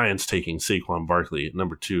 the Giants taking Saquon Barkley at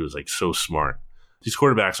number 2 is like so smart. These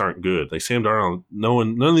quarterbacks aren't good. Like Sam Darnold,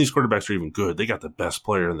 none of these quarterbacks are even good. They got the best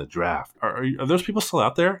player in the draft. Are those people still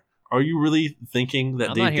out there? Are you really thinking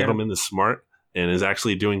that Dave Gettleman is smart and is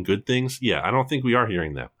actually doing good things? Yeah, I don't think we are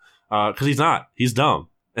hearing that. Because he's not. He's dumb.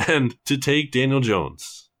 And to take Daniel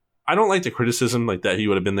Jones, I don't like the criticism like that he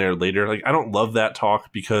would have been there later. Like, I don't love that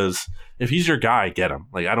talk, because if he's your guy, get him.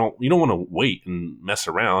 Like, you don't want to wait and mess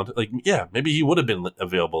around. Like, yeah, maybe he would have been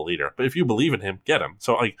available later, but if you believe in him, get him.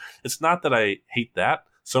 So, like, it's not that I hate that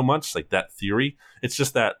so much, like that theory. It's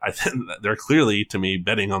just that I think they're clearly, to me,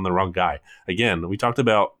 betting on the wrong guy. Again, we talked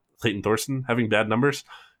about Clayton Thorson having bad numbers.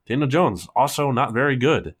 Daniel Jones, also not very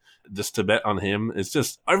good. Just to bet on him, it's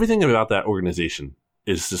just everything about that organization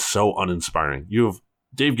is just so uninspiring. You have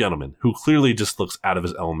Dave Gettleman, who clearly just looks out of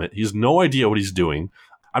his element. He has no idea what he's doing.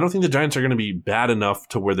 I don't think the Giants are going to be bad enough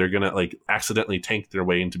to where they're going to like accidentally tank their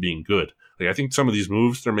way into being good. Like, I think some of these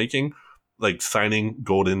moves they're making, like signing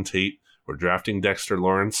Golden Tate or drafting Dexter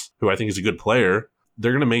Lawrence, who I think is a good player,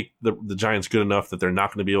 they're going to make the Giants good enough that they're not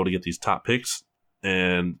going to be able to get these top picks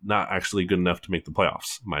and not actually good enough to make the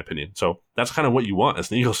playoffs, in my opinion. So that's kind of what you want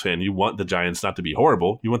as an Eagles fan. You want the Giants not to be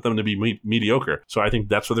horrible. You want them to be mediocre. So I think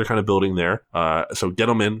that's what they're kind of building there. So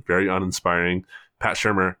Gettleman, very uninspiring. Pat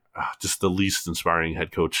Shurmur, just the least inspiring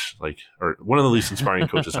head coach, or one of the least inspiring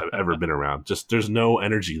coaches I've ever been around. Just there's no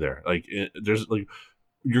energy there.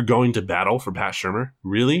 You're going to battle for Pat Shurmur?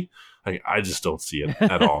 Really? I just don't see it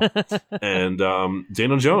at all. And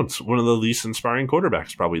Daniel Jones, one of the least inspiring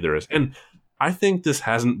quarterbacks probably there is. And I think this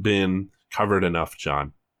hasn't been covered enough,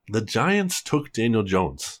 John. The Giants took Daniel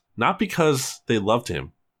Jones, not because they loved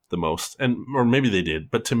him. the most, or maybe they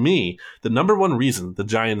did. But to me, the number one reason the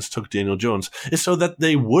Giants took Daniel Jones is so that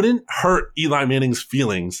they wouldn't hurt Eli Manning's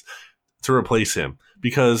feelings to replace him.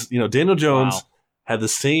 Because, Daniel Jones had the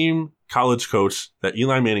same college coach that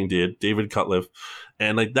Eli Manning did, David Cutcliffe.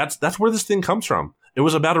 And that's where this thing comes from. It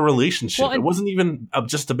was about a relationship. It wasn't even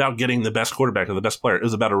just about getting the best quarterback or the best player. It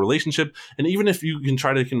was about a relationship. And even if you can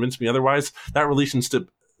try to convince me otherwise, that relationship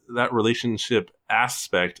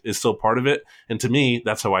aspect is still part of it. And to me,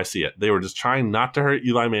 that's how I see it. They were just trying not to hurt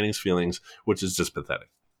Eli Manning's feelings, which is just pathetic.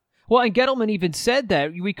 Well, and Gettleman even said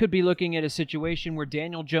that we could be looking at a situation where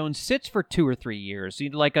Daniel Jones sits for 2 or 3 years,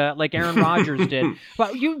 like Aaron Rodgers did.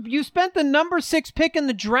 But you spent the number 6 pick in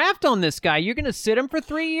the draft on this guy. You're going to sit him for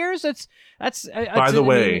 3 years? That's By the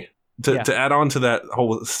way, to add on to that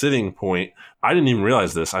whole sitting point, I didn't even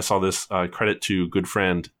realize this. I saw this credit to good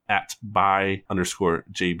friend at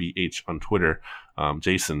 @by_JBH on Twitter,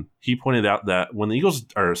 Jason. He pointed out that when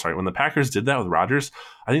the Packers did that with Rodgers,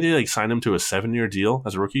 I think they signed him to a 7-year deal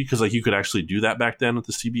as a rookie because you could actually do that back then with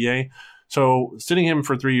the CBA. So sitting him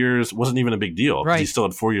for 3 years wasn't even a big deal because he still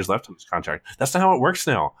had 4 years left on his contract. That's not how it works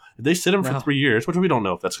now. If they sit him for 3 years, which we don't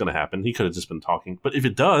know if that's going to happen, he could have just been talking. But if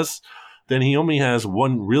it does, then he only has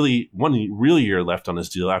one real year left on his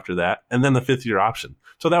deal after that, and then the 5th-year option.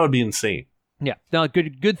 So that would be insane. Yeah, no,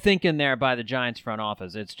 good thinking there by the Giants front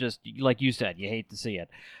office. It's just, like you said, you hate to see it.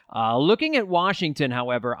 Looking at Washington,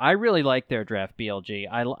 however, I really like their draft, BLG.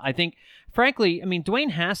 I think, frankly,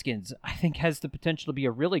 Dwayne Haskins, I think, has the potential to be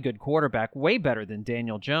a really good quarterback, way better than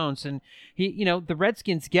Daniel Jones. And the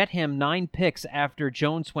Redskins get him 9 picks after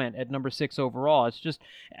Jones went at number 6 overall. It's just,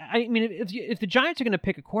 if the Giants are going to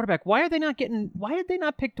pick a quarterback, why did they not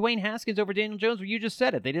pick Dwayne Haskins over Daniel Jones? Well, you just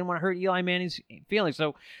said it. They didn't want to hurt Eli Manning's feelings.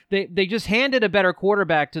 So they just handed a better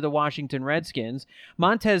quarterback to the Washington Redskins.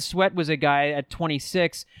 Montez Sweat was a guy at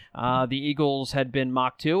 26. The Eagles had been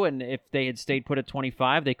mocked too, and if they had stayed put at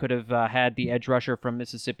 25, they could have had the edge rusher from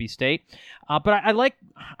Mississippi State. But I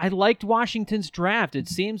liked Washington's draft. It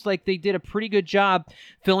seems like they did a pretty good job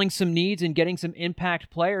filling some needs and getting some impact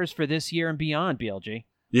players for this year and beyond, BLG.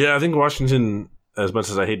 Yeah, I think Washington, as much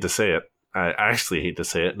as I hate to say it, I actually hate to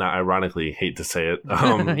say it, not ironically hate to say it,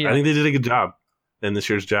 I think they did a good job in this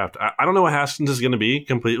year's draft. I don't know what Haskins is going to be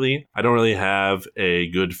completely. I don't really have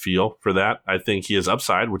a good feel for that. I think he has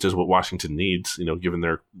upside, which is what Washington needs, given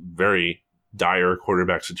their very dire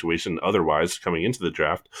quarterback situation otherwise coming into the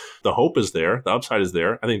draft. The hope is there. The upside is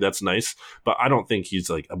there. I think that's nice, but I don't think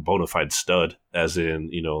he's a bona fide stud as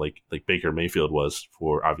in, like Baker Mayfield was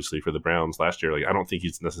obviously for the Browns last year. I don't think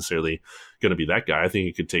he's necessarily going to be that guy. I think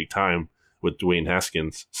it could take time with Dwayne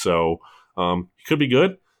Haskins. So he could be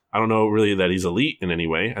good. I don't know really that he's elite in any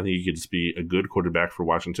way. I think he could just be a good quarterback for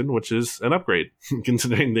Washington, which is an upgrade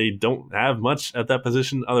considering they don't have much at that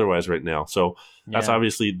position otherwise right now. So that's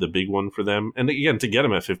obviously the big one for them. And again, to get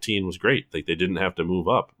him at 15 was great. They didn't have to move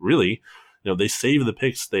up. Really, they saved the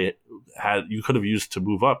picks you could have used to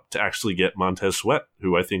move up to actually get Montez Sweat,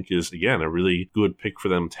 who I think is, again, a really good pick for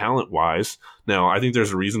them talent-wise. Now, I think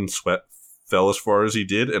there's a reason Sweat fell as far as he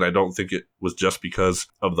did, and I don't think it was just because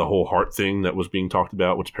of the whole heart thing that was being talked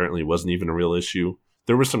about, which apparently wasn't even a real issue.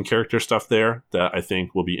 There was some character stuff there that I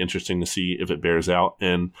think will be interesting to see if it bears out,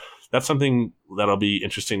 and that's something that'll be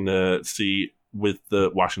interesting to see with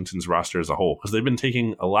the Washington's roster as a whole, because they've been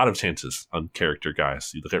taking a lot of chances on character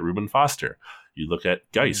guys. You look at Reuben Foster, you look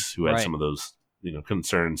at Geis, who had some of those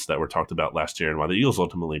concerns that were talked about last year and why the Eagles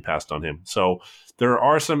ultimately passed on him. So there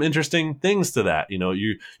are some interesting things to that. You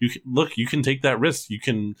can take that risk. You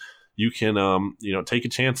can take a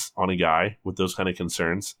chance on a guy with those kind of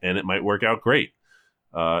concerns, and it might work out great.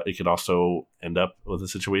 It could also end up with a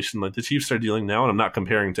situation like the Chiefs are dealing now, and I'm not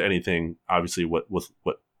comparing to anything, obviously, what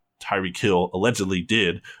Tyreek Hill allegedly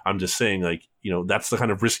did. I'm just saying, that's the kind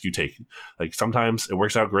of risk you take. Sometimes it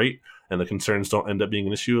works out great, and the concerns don't end up being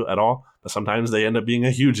an issue at all, but sometimes they end up being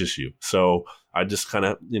a huge issue. So I just kind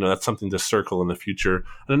of, that's something to circle in the future.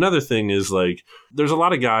 And another thing is there's a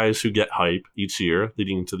lot of guys who get hype each year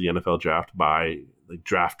leading into the NFL draft by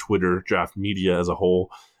draft Twitter, draft media as a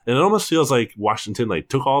whole. And it almost feels like Washington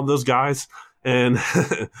took all of those guys, and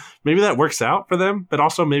maybe that works out for them, but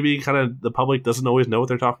also maybe kind of the public doesn't always know what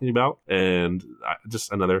they're talking about. And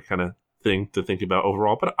just another kind of thing to think about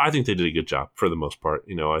overall, but I think they did a good job for the most part.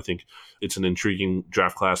 I think it's an intriguing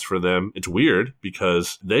draft class for them. It's weird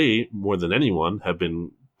because they, more than anyone, have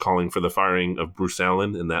been calling for the firing of Bruce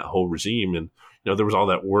Allen and that whole regime. And, there was all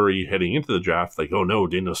that worry heading into the draft, oh no,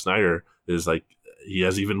 Daniel Snyder is he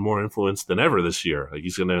has even more influence than ever this year.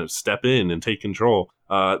 He's going to step in and take control.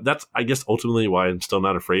 That's, I guess, ultimately why I'm still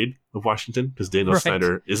not afraid of Washington, because Daniel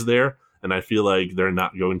Snyder is there. And I feel like they're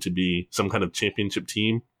not going to be some kind of championship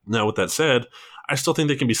team Now, with that said, I still think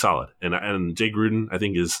they can be solid. And Jay Gruden, I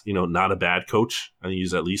think, is, not a bad coach. I think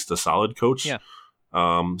he's at least a solid coach. Yeah.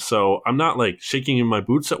 So I'm not like shaking in my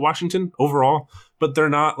boots at Washington overall, but they're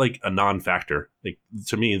not like a non-factor. Like,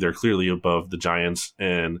 to me, they're clearly above the Giants,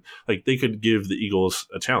 and like they could give the Eagles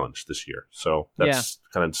a challenge this year. So that's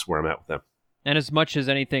kind of just where I'm at with them. And as much as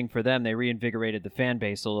anything for them, they reinvigorated the fan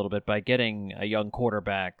base a little bit by getting a young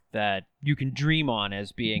quarterback that you can dream on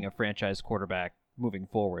as being a franchise quarterback moving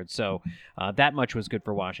forward. So that much was good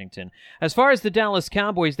for Washington. As far as the Dallas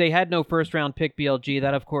Cowboys, they had no first-round pick, BLG.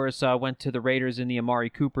 That, of course, went to the Raiders in the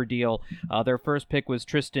Amari Cooper deal. Their first pick was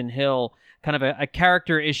Tristan Hill, kind of a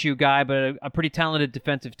character issue guy, but a pretty talented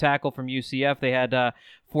defensive tackle from UCF. They had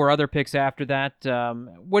 4 other picks after that.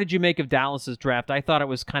 What did you make of Dallas's draft? I thought it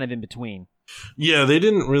was kind of in between. Yeah, they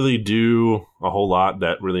didn't really do a whole lot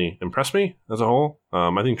that really impressed me as a whole.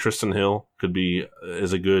 I think Tristan Hill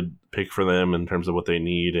is a good pick for them in terms of what they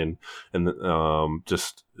need and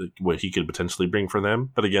just what he could potentially bring for them.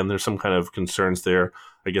 But again, there's some kind of concerns there,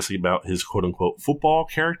 I guess, about his quote unquote football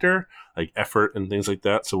character, like effort and things like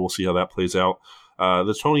that. So we'll see how that plays out.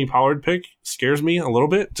 The Tony Pollard pick scares me a little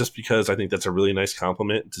bit just because I think that's a really nice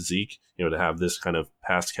compliment to Zeke, to have this kind of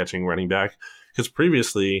pass catching running back. Because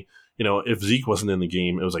previously, if Zeke wasn't in the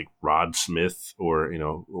game, it was like Rod Smith or,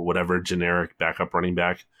 whatever generic backup running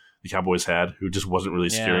back the Cowboys had who just wasn't really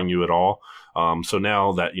scaring you at all. So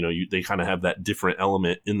now that, they kind of have that different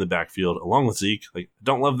element in the backfield along with Zeke, like,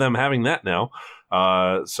 don't love them having that now.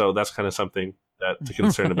 So that's kind of something to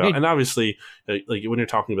concern about. And obviously, like when you're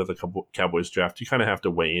talking about the Cowboys draft, you kind of have to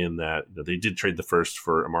weigh in that they did trade the first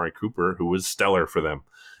for Amari Cooper, who was stellar for them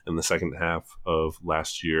in the second half of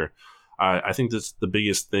last year. I think that's the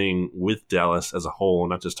biggest thing with Dallas as a whole,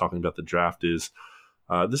 not just talking about the draft, is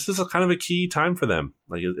this is a kind of a key time for them.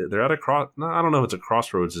 Like, they're at a I don't know if it's a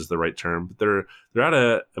crossroads is the right term, but they're at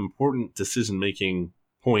an important decision-making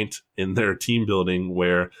point in their team building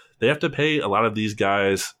where they have to pay a lot of these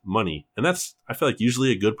guys money. And that's, I feel like,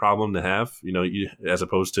 usually a good problem to have, as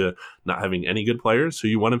opposed to not having any good players who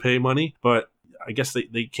you want to pay money. But I guess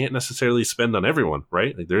they can't necessarily spend on everyone,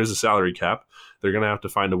 right? Like, there is a salary cap. They're going to have to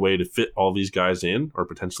find a way to fit all these guys in or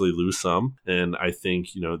potentially lose some. And I think,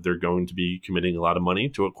 they're going to be committing a lot of money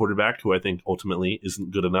to a quarterback who I think ultimately isn't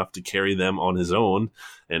good enough to carry them on his own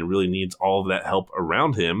and really needs all of that help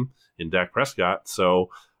around him in Dak Prescott. So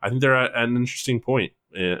I think they're at an interesting point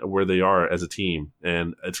where they are as a team.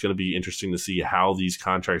 And it's going to be interesting to see how these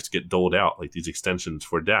contracts get doled out, like these extensions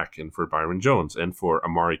for Dak and for Byron Jones and for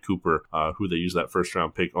Amari Cooper, who they use that first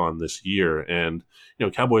round pick on this year. And,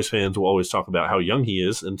 Cowboys fans will always talk about how young he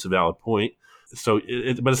is, and it's a valid point. So,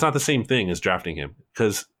 but it's not the same thing as drafting him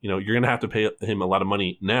because, you're going to have to pay him a lot of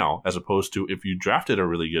money now, as opposed to if you drafted a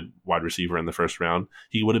really good wide receiver in the first round,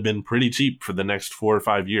 he would have been pretty cheap for the next 4 or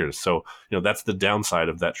 5 years. So, that's the downside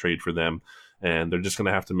of that trade for them. And they're just going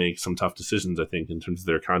to have to make some tough decisions, I think, in terms of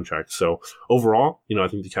their contracts. So overall, I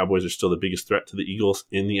think the Cowboys are still the biggest threat to the Eagles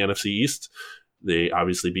in the NFC East. They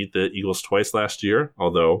obviously beat the Eagles twice last year,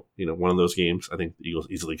 although, one of those games I think the Eagles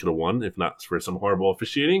easily could have won, if not for some horrible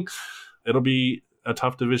officiating. It'll be a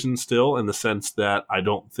tough division still, in the sense that I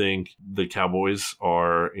don't think the Cowboys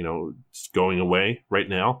are, going away right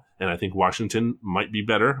now. And I think Washington might be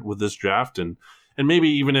better with this draft. And maybe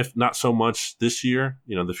even if not so much this year,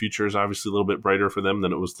 the future is obviously a little bit brighter for them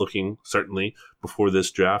than it was looking, certainly, before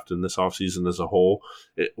this draft and this offseason as a whole,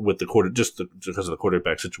 with the just because of the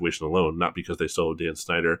quarterback situation alone, not because they stole Dan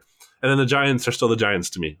Snyder. And then the Giants are still the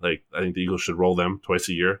Giants to me. Like, I think the Eagles should roll them twice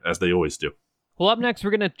a year, as they always do. Well, up next, we're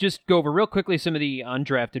going to just go over real quickly some of the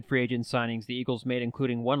undrafted free agent signings the Eagles made,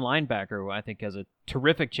 including one linebacker who I think has a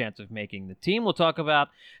terrific chance of making the team. We'll talk about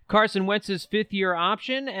Carson Wentz's fifth-year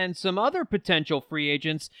option and some other potential free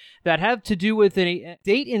agents that have to do with a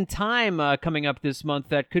date in time coming up this month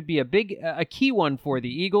that could be a key one for the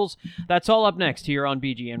Eagles. That's all up next here on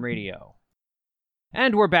BGN Radio.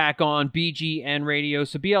 And we're back on BGN Radio.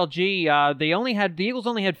 So BLG, the Eagles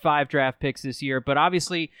only had 5 draft picks this year, but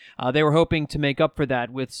obviously they were hoping to make up for that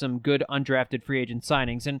with some good undrafted free agent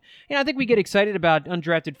signings. And I think we get excited about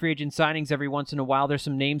undrafted free agent signings every once in a while. There's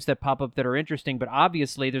some names that pop up that are interesting, but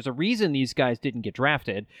obviously there's a reason these guys didn't get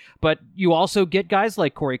drafted. But you also get guys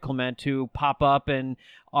like Corey Clement who pop up and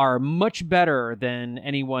are much better than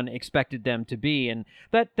anyone expected them to be. And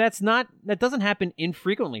that doesn't happen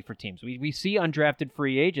infrequently for teams. We see undrafted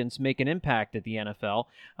free agents make an impact at the NFL.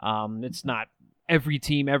 It's not every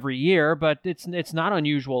team every year, but it's not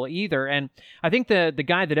unusual either. And I think the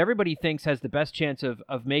guy that everybody thinks has the best chance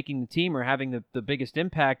of making the team or having the biggest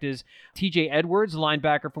impact is TJ Edwards,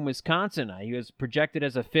 linebacker from Wisconsin. He was projected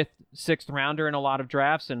as a 5th, 6th rounder in a lot of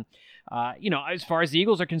drafts, and As far as the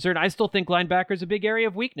Eagles are concerned, I still think linebacker is a big area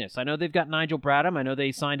of weakness. I know they've got Nigel Bradham. I know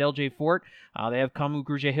they signed L.J. Fort. They have Kamu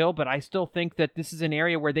Grugier-Hill, but I still think that this is an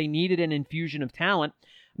area where they needed an infusion of talent.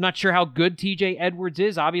 I'm not sure how good TJ Edwards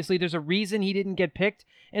is. Obviously, there's a reason he didn't get picked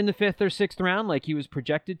in the 5th or 6th round like he was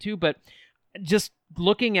projected to, but just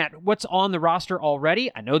looking at what's on the roster already,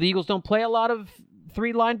 I know the Eagles don't play a lot of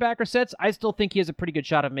 3 linebacker sets. I still think he has a pretty good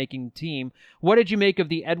shot of making the team. What did you make of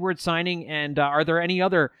the Edwards signing, and are there any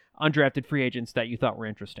other undrafted free agents that you thought were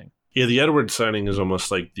interesting? Yeah, the Edwards signing is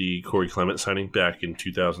almost like the Corey Clement signing back in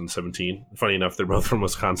 2017. Funny enough, they're both from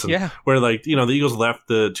Wisconsin. Yeah. Where, the Eagles left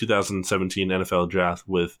the 2017 NFL draft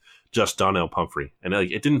with just Donnell Pumphrey. And,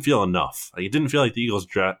 it didn't feel enough. It didn't feel like the Eagles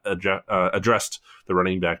addressed the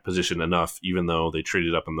running back position enough, even though they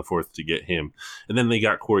traded up in the 4th to get him. And then they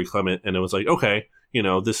got Corey Clement, and it was like, okay,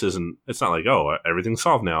 it's not like, oh, everything's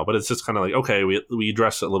solved now. But it's just kind of like, okay, we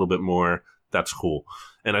address it a little bit more. That's cool.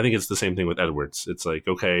 And I think it's the same thing with Edwards. It's like,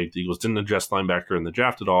 okay, the Eagles didn't address linebacker in the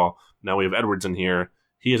draft at all. Now we have Edwards in here.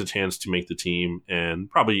 He has a chance to make the team and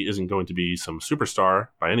probably isn't going to be some superstar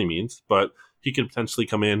by any means, but he could potentially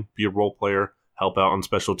come in, be a role player, help out on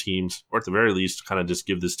special teams, or at the very least, kind of just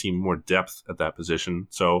give this team more depth at that position.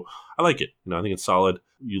 So I like it. I think it's solid.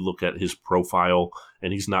 You look at his profile,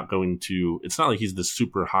 and it's not like he's the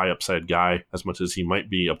super high upside guy as much as he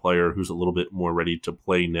might be a player who's a little bit more ready to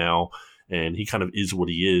play now. And he kind of is what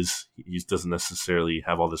he is. He doesn't necessarily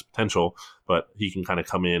have all this potential, but he can kind of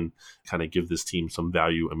come in, kind of give this team some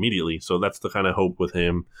value immediately. So that's the kind of hope with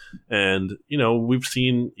him. And, we've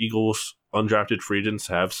seen Eagles undrafted free agents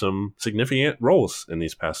have some significant roles in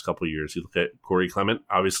these past couple of years. You look at Corey Clement,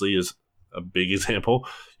 obviously, is a big example.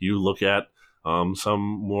 You look at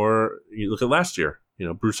you look at last year.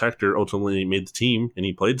 Bruce Hector ultimately made the team, and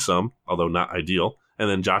he played some, although not ideal. And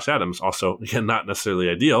then Josh Adams, also, again, not necessarily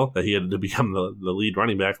ideal that he had to become the lead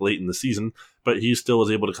running back late in the season, but he still was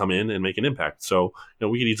able to come in and make an impact. So,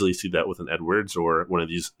 we could easily see that with an Edwards or one of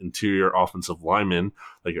these interior offensive linemen,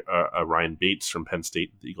 like a Ryan Bates from Penn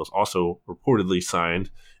State. The Eagles also reportedly signed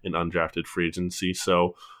in undrafted free agency.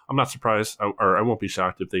 So I'm not surprised, or I won't be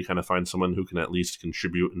shocked if they kind of find someone who can at least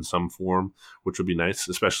contribute in some form, which would be nice,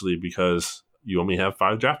 especially because you only have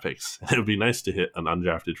 5 draft picks. It would be nice to hit an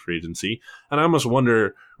undrafted free agency. And I almost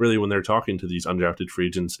wonder, really, when they're talking to these undrafted free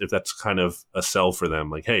agents, if that's kind of a sell for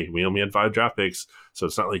them. Like, hey, we only had 5 draft picks, so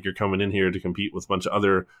it's not like you're coming in here to compete with a bunch of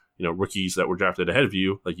other, rookies that were drafted ahead of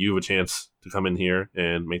you. Like, you have a chance to come in here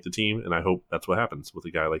and make the team, and I hope that's what happens with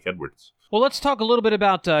a guy like Edwards. Well, let's talk a little bit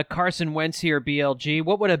about Carson Wentz here, BLG.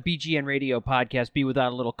 What would a BGN radio podcast be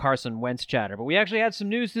without a little Carson Wentz chatter? But we actually had some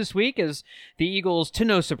news this week as the Eagles, to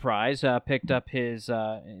no surprise, picked up his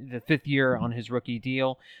the 5th year on his rookie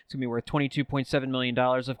deal. It's going to be worth $22.7 million.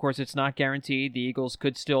 Of course, it's not guaranteed. The Eagles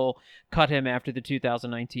could still cut him after the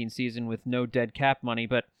 2019 season with no dead cap money,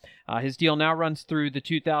 but his deal now runs through the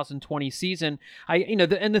 2020 season.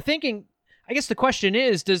 The thinking, I guess the question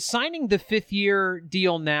is, does signing the 5th year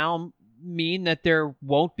deal now mean that there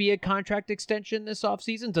won't be a contract extension this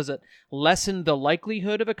offseason? Does it lessen the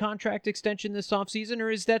likelihood of a contract extension this offseason, or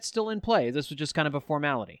is that still in play? This was just kind of a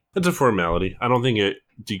formality. It's a formality. I don't think it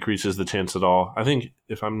decreases the chance at all. I think,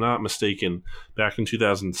 if I'm not mistaken, back in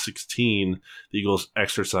 2016, the Eagles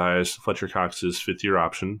exercised Fletcher Cox's 5th year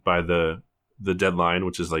option by the deadline,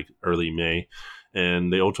 which is like early May,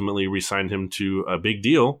 and they ultimately re-signed him to a big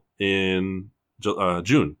deal in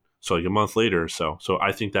June. So like a month later or so. So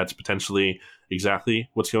I think that's potentially exactly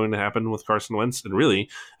what's going to happen with Carson Wentz. And really,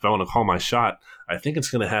 if I want to call my shot, I think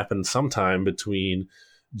it's going to happen sometime between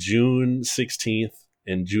June 16th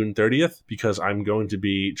and June 30th, because I'm going to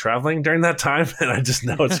be traveling during that time, and I just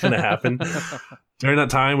know it's going to happen during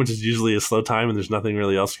that time, which is usually a slow time, and there's nothing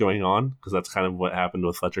really else going on, because that's kind of what happened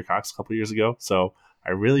with Fletcher Cox a couple years ago. So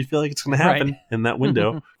I really feel like it's going to happen in that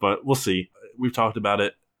window, but we'll see. We've talked about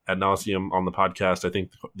it ad nauseum on the podcast. I think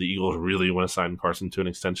the Eagles really want to sign Carson to an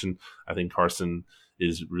extension. I think Carson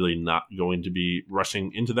is really not going to be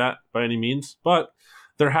rushing into that by any means, but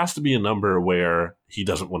there has to be a number where he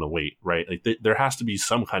doesn't want to wait, right? Like there has to be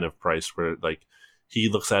some kind of price where like he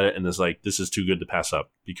looks at it and is like, this is too good to pass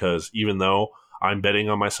up, because even though I'm betting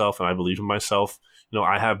on myself and I believe in myself,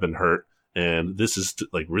 I have been hurt, and this is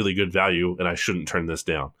like really good value, and I shouldn't turn this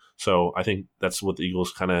down. So I think that's what the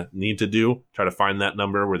Eagles kind of need to do, try to find that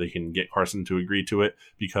number where they can get Carson to agree to it,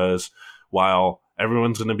 because while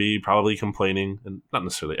everyone's going to be probably complaining, and not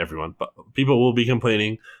necessarily everyone, but people will be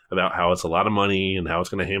complaining about how it's a lot of money and how it's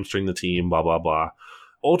going to hamstring the team, blah, blah, blah.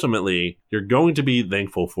 Ultimately, you're going to be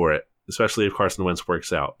thankful for it especially if Carson Wentz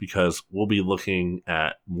works out, because we'll be looking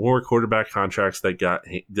at more quarterback contracts that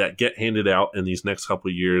get handed out in these next couple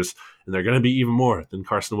of years, and they're going to be even more than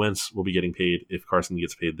Carson Wentz will be getting paid if Carson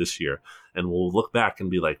gets paid this year. And we'll look back and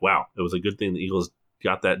be like, wow, it was a good thing the Eagles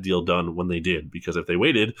got that deal done when they did, because if they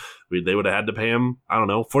waited, they would have had to pay him, I don't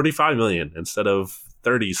know, $45 million instead of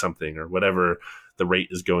 30 something or whatever the rate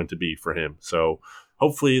is going to be for him. So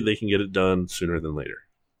hopefully they can get it done sooner than later.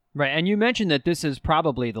 Right, and you mentioned that this is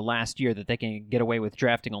probably the last year that they can get away with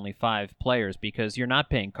drafting only 5 players, because you're not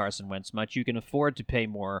paying Carson Wentz much. You can afford to pay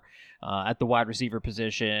more at the wide receiver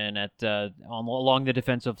position, along the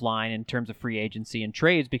defensive line in terms of free agency and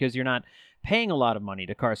trades, because you're not paying a lot of money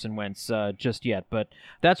to Carson Wentz just yet. But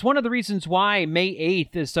that's one of the reasons why May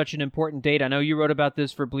 8th is such an important date. I know you wrote about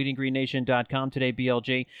this for BleedingGreenNation.com today,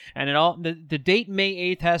 BLG, and the date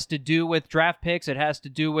May 8th has to do with draft picks. It has to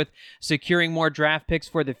do with securing more draft picks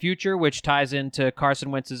for the future, which ties into Carson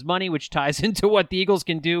Wentz's money, which ties into what the Eagles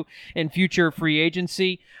can do in future free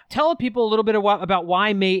agency. Tell people a little bit about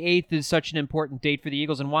why May 8th is such an important date for the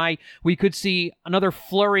Eagles and why we could see another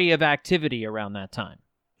flurry of activity around that time.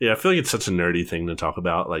 Yeah, I feel like it's such a nerdy thing to talk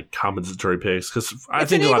about, like compensatory picks, because I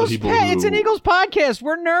think a lot of people It's an Eagles podcast.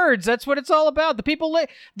 We're nerds. That's what it's all about. The people,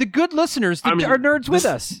 the good listeners are nerds with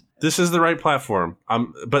us. This is the right platform.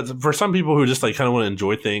 But for some people who just like kind of want to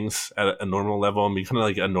enjoy things at a normal level and be kind of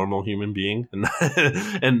like a normal human being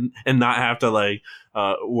and and not have to like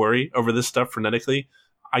worry over this stuff frenetically,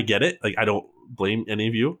 I get it. Like, I don't blame any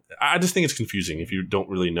of you. I just think it's confusing if you don't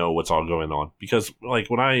really know what's all going on, because like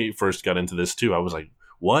when I first got into this too, I was like,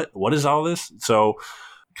 What is all this? So,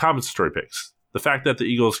 compensatory picks. The fact that the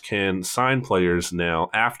Eagles can sign players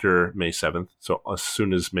now after May 7th, so as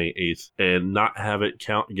soon as May 8th, and not have it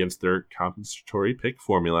count against their compensatory pick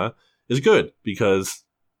formula is good, because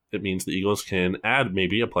it means the Eagles can add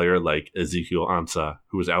maybe a player like Ezekiel Ansah,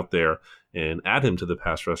 who is out there, and add him to the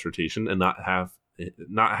pass rush rotation and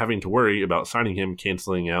not having to worry about signing him,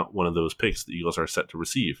 canceling out one of those picks the Eagles are set to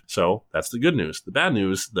receive. So that's the good news. The bad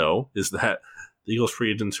news, though, is that the Eagles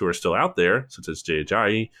free agents who are still out there, such as Jay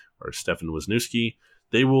Ajayi or Stefan Wisniewski,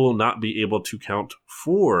 they will not be able to count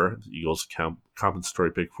for the Eagles'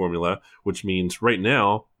 compensatory pick formula, which means right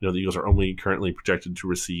now, the Eagles are only currently projected to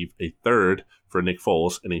receive a third for Nick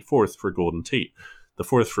Foles and a fourth for Golden Tate. The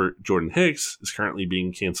fourth for Jordan Hicks is currently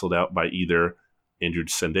being canceled out by either Andrew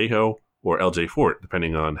Sendejo or LJ Fort,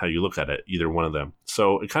 depending on how you look at it, either one of them.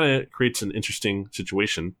 So it kind of creates an interesting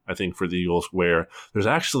situation, I think, for the Eagles, where there's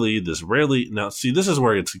actually this now, see, this is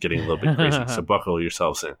where it's getting a little bit crazy, so buckle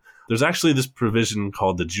yourselves in. There's actually this provision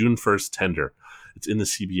called the June 1st tender. It's in the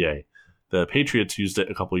CBA. The Patriots used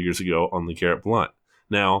it a couple of years ago on LeGarrette Blount.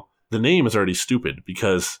 Now, the name is already stupid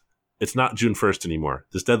because it's not June 1st anymore.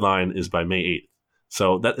 This deadline is by May 8th.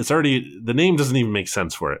 So the name doesn't even make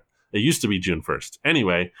sense for it. It used to be June 1st.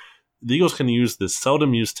 Anyway, the Eagles can use this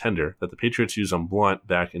seldom used tender that the Patriots used on Blount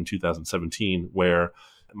back in 2017, where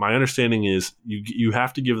my understanding is you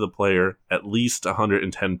have to give the player at least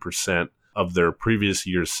 110% of their previous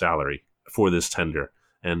year's salary for this tender.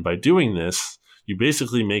 And by doing this, you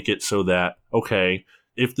basically make it so that, okay,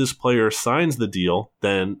 if this player signs the deal,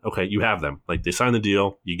 then, okay, you have them. Like, they sign the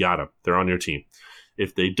deal, you got them. They're on your team.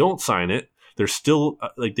 If they don't sign it, they're still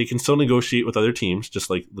they can still negotiate with other teams, just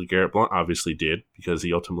like LeGarrette Blount obviously did, because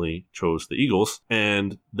he ultimately chose the Eagles.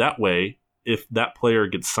 And that way, if that player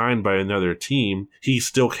gets signed by another team, he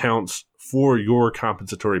still counts for your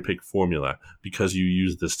compensatory pick formula because you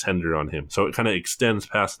used this tender on him. So it kind of extends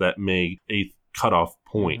past that May 8th cutoff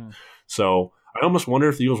point. Mm-hmm. So I almost wonder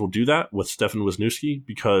if the Eagles will do that with Stefan Wisniewski,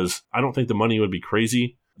 because I don't think the money would be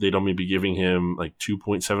crazy. They'd only be giving him like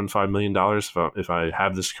 $2.75 million if I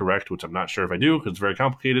have this correct, which I'm not sure if I do because it's very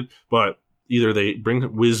complicated. But either they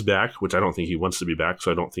bring Wiz back, which I don't think he wants to be back, so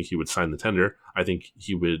I don't think he would sign the tender. I think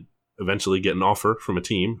he would eventually get an offer from a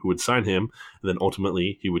team who would sign him, and then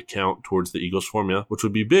ultimately he would count towards the Eagles formula, which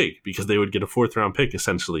would be big because they would get a 4th-round pick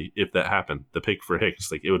essentially if that happened. The pick for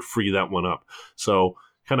Hicks, like, it would free that one up. So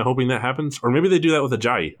kind of hoping that happens, or maybe they do that with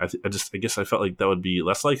Ajayi. I guess I felt like that would be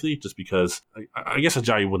less likely, just because I guess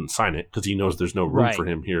Ajayi wouldn't sign it because he knows there's no room for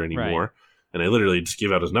him here anymore. Right. And I literally just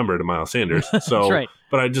gave out his number to Miles Sanders. So, right.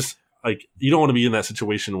 But I just you don't want to be in that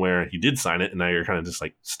situation where he did sign it and now you're kind of just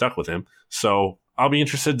like stuck with him. So I'll be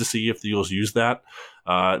interested to see if the Eagles use that.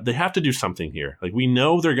 They have to do something here. Like, we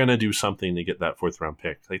know they're going to do something to get that 4th-round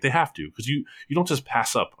pick. Like, they have to, because you don't just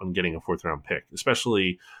pass up on getting a 4th-round pick,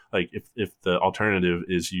 especially like if the alternative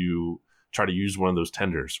is you try to use one of those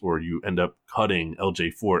tenders or you end up cutting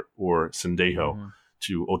LJ Fort or Sendejo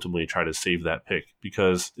to ultimately try to save that pick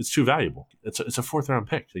because it's too valuable. It's a fourth round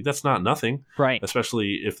pick. Like, that's not nothing, right?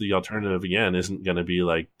 Especially if the alternative again isn't going to be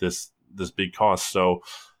like this big cost. So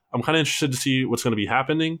I'm kind of interested to see what's going to be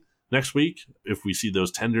happening next week. If we see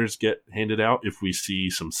those tenders get handed out, if we see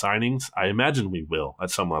some signings, I imagine we will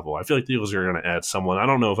at some level. I feel like the Eagles are going to add someone. I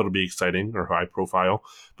don't know if it'll be exciting or high profile,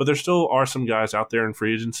 but there still are some guys out there in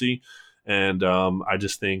free agency. And I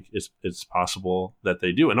just think it's possible that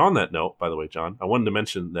they do. And on that note, by the way, John, I wanted to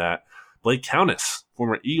mention that Blake Countess,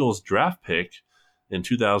 former Eagles draft pick in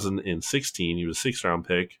 2016, he was a 6th round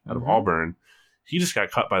pick out of Auburn. He just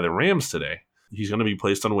got cut by the Rams today. He's going to be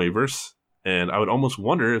placed on waivers. And I would almost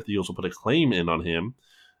wonder if the Eagles will put a claim in on him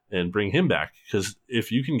and bring him back. Because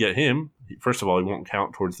if you can get him, first of all, he won't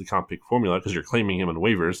count towards the comp pick formula because you're claiming him on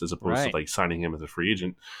waivers as opposed to like signing him as a free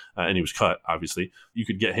agent. And he was cut, obviously. You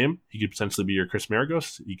could get him. He could potentially be your Chris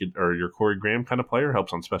Maragos. He could, or your Corey Graham kind of player,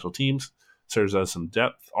 helps on special teams, serves as some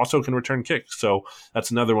depth, also can return kicks. So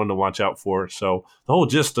that's another one to watch out for. So the whole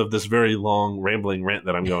gist of this very long rambling rant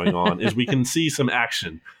that I'm going on is we can see some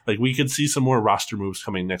action. Like, we could see some more roster moves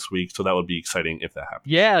coming next week. So that would be exciting if that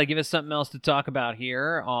happens. Yeah, give us something else to talk about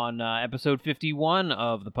here on episode 51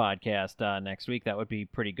 of the podcast next week. That would be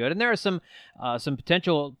pretty good. And there are some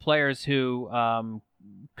potential players who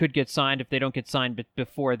could get signed if they don't get signed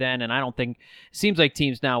before then. And I don't think, seems like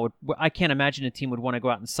teams now I can't imagine a team would want to go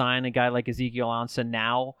out and sign a guy like Ezekiel Ansah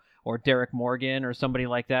now, or Derek Morgan or somebody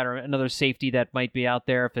like that, or another safety that might be out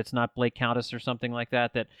there if it's not Blake Countess or something like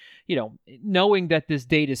that, knowing that this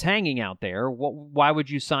date is hanging out there, why would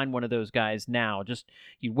you sign one of those guys now? Just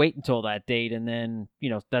you wait until that date, and then,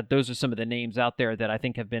 that those are some of the names out there that I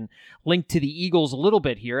think have been linked to the Eagles a little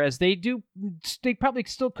bit here, as they probably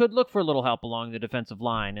still could look for a little help along the defensive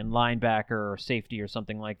line and linebacker or safety or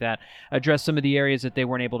something like that, address some of the areas that they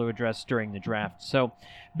weren't able to address during the draft. So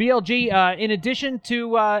BLG, in addition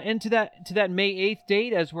to into that May 8th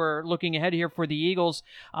date, as we're looking ahead here for the Eagles,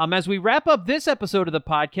 as we wrap up this episode of the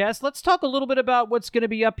podcast, let's talk a little bit about what's going to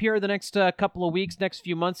be up here the next couple of weeks, next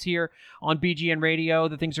few months here on BGN Radio,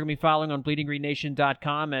 the things we're going to be following on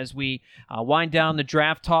BleedingGreenNation.com as we wind down the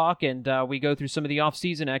draft talk and we go through some of the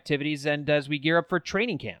off-season activities and as we gear up for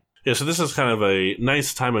training camp. Yeah, so this is kind of a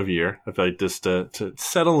nice time of year. I feel like this to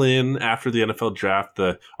settle in after the NFL draft,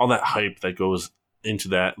 all that hype that goes into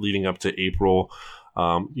that leading up to April.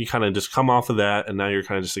 You kind of just come off of that, and now you're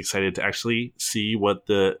kind of just excited to actually see what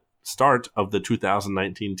the start of the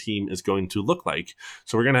 2019 team is going to look like.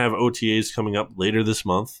 So we're going to have OTAs coming up later this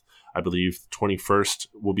month. I believe 21st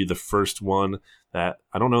will be the first one that,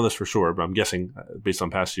 I don't know this for sure, but I'm guessing based on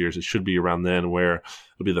past years, it should be around then, where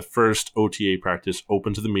it'll be the first OTA practice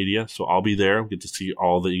open to the media. So I'll be there, get to see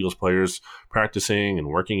all the Eagles players practicing and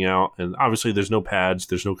working out. And obviously there's no pads,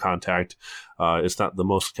 there's no contact. It's not the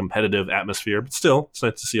most competitive atmosphere, but still it's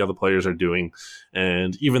nice to see how the players are doing.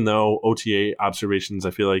 And even though OTA observations,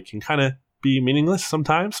 I feel like, can kind of be meaningless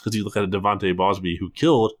sometimes, because you look at a Devontae Bosby who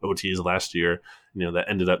killed OTAs last year, that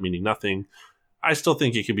ended up meaning nothing. I still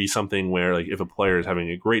think it could be something where, like, if a player is having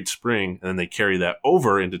a great spring and then they carry that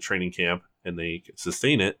over into training camp and they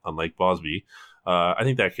sustain it, unlike Bosby, I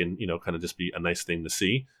think that can, kind of just be a nice thing to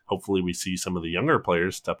see. Hopefully we see some of the younger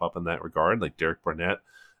players step up in that regard, like Derek Barnett,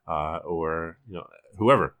 or,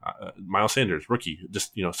 whoever, Miles Sanders, rookie,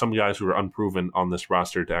 just, some guys who are unproven on this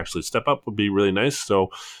roster to actually step up would be really nice. So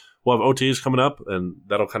we'll have OTAs coming up, and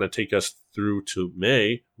that'll kind of take us through to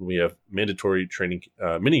May. We have mandatory training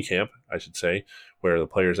mini camp, I should say, where the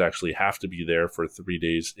players actually have to be there for 3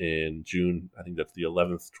 days in June. I think that's the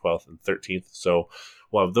 11th, 12th, and 13th. So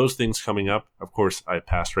we'll have those things coming up. Of course, I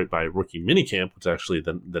passed right by rookie mini camp, which is actually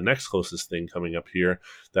the next closest thing coming up here.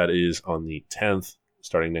 That is on the 10th,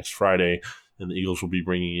 starting next Friday. And the Eagles will be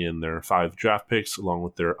bringing in their 5 draft picks along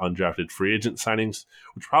with their undrafted free agent signings,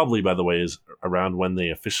 which probably, by the way, is around when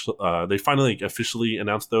they finally officially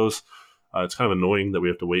announce those. It's kind of annoying that we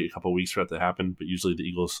have to wait a couple of weeks for that to happen, but usually the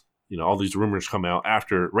Eagles, all these rumors come out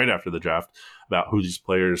right after the draft about who these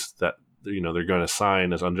players that they're going to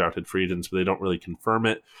sign as undrafted free agents, but they don't really confirm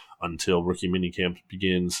it until rookie minicamp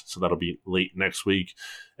begins. So that'll be late next week.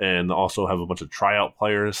 And they'll also have a bunch of tryout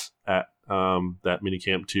players at that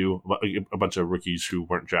minicamp too, a bunch of rookies who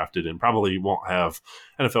weren't drafted and probably won't have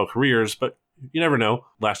NFL careers, but you never know.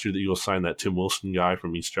 Last year, the Eagles signed that Tim Wilson guy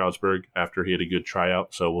from East Stroudsburg after he had a good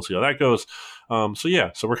tryout. So we'll see how that goes.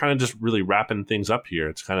 So we're kind of just really wrapping things up here.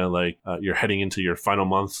 It's kind of like you're heading into your final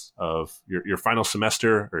months of your final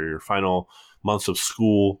semester or your final months of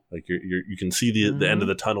school. Like you can see the end of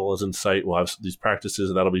the tunnel is in sight. We'll have these practices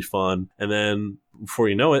and that'll be fun. And then before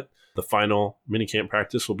you know it, the final minicamp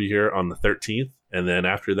practice will be here on the 13th. And then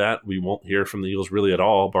after that, we won't hear from the Eagles really at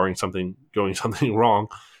all, barring something wrong,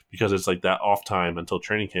 because it's like that off time until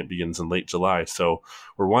training camp begins in late July. So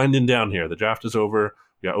we're winding down here. The draft is over.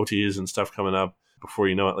 We got OTAs and stuff coming up. Before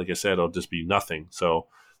you know it, like I said, it'll just be nothing. So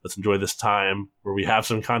let's enjoy this time where we have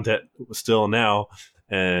some content still now.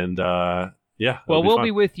 And well, we'll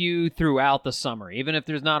be with you throughout the summer. Even if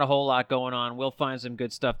there's not a whole lot going on, we'll find some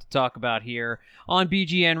good stuff to talk about here on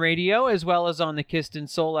BGN Radio, as well as on the Kiston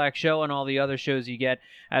Solak Show and all the other shows you get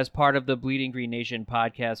as part of the Bleeding Green Nation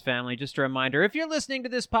podcast family. Just a reminder, if you're listening to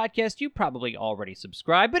this podcast, you probably already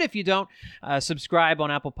subscribe. But if you don't, subscribe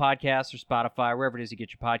on Apple Podcasts or Spotify, wherever it is you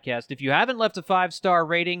get your podcast. If you haven't left a 5-star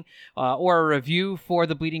rating or a review for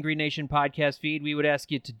the Bleeding Green Nation podcast feed, we would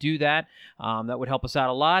ask you to do that. That would help us out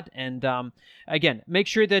a lot. And again, make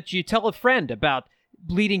sure that you tell a friend about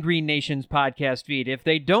Bleeding Green Nation's podcast feed. If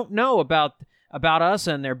they don't know about us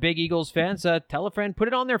and they're big Eagles fans, tell a friend, put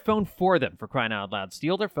it on their phone for them, for crying out loud.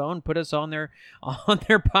 Steal their phone, put us on their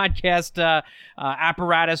podcast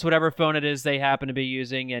apparatus, whatever phone it is they happen to be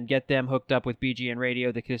using, and get them hooked up with BGN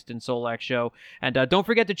Radio, the Kiston Solak Show. And don't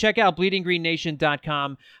forget to check out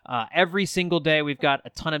bleedinggreennation.com every single day. We've got a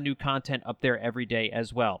ton of new content up there every day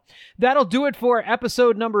as well. That'll do it for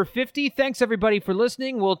episode number 50. Thanks, everybody, for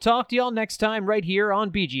listening. We'll talk to y'all next time right here on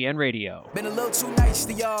BGN Radio. Been a little too nice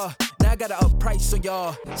to y'all. Now I got to up price on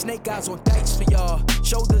y'all. Snake eyes on dice for y'all.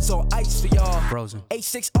 Shoulders on ice for y'all. Frozen.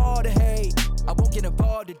 8-6 all the hate. I won't get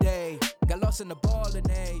involved today. Got lost in the ball and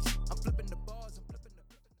age. I'm flipping the balls. I'm flipping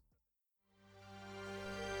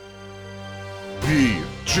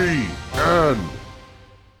BGN.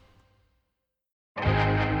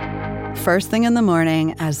 First thing in the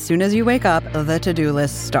morning, as soon as you wake up, the to-do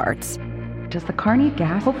list starts. Does the car need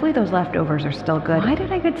gas? Hopefully those leftovers are still good. Why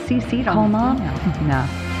did I get CC'd on the email? No.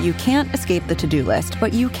 You can't escape the to-do list,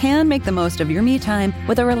 but you can make the most of your me time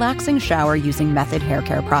with a relaxing shower using Method Hair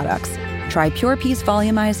Care products. Try Pure Peace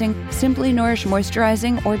Volumizing, Simply Nourish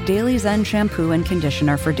Moisturizing, or Daily Zen Shampoo and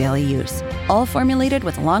Conditioner for daily use. All formulated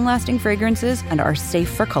with long-lasting fragrances and are safe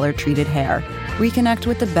for color-treated hair. Reconnect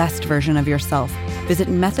with the best version of yourself. Visit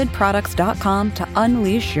methodproducts.com to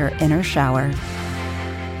unleash your inner shower.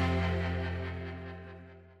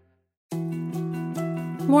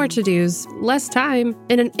 More to-dos, less time,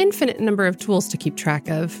 and an infinite number of tools to keep track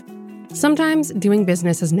of. Sometimes doing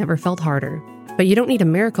business has never felt harder, but you don't need a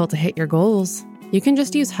miracle to hit your goals. You can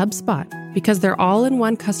just use HubSpot, because their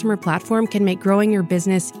all-in-one customer platform can make growing your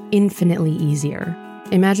business infinitely easier.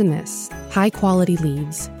 Imagine this: high-quality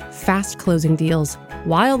leads, fast closing deals,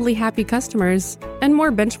 wildly happy customers, and more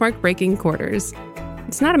benchmark-breaking quarters.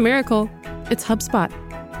 It's not a miracle, it's HubSpot.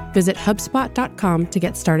 Visit HubSpot.com to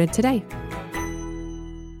get started today.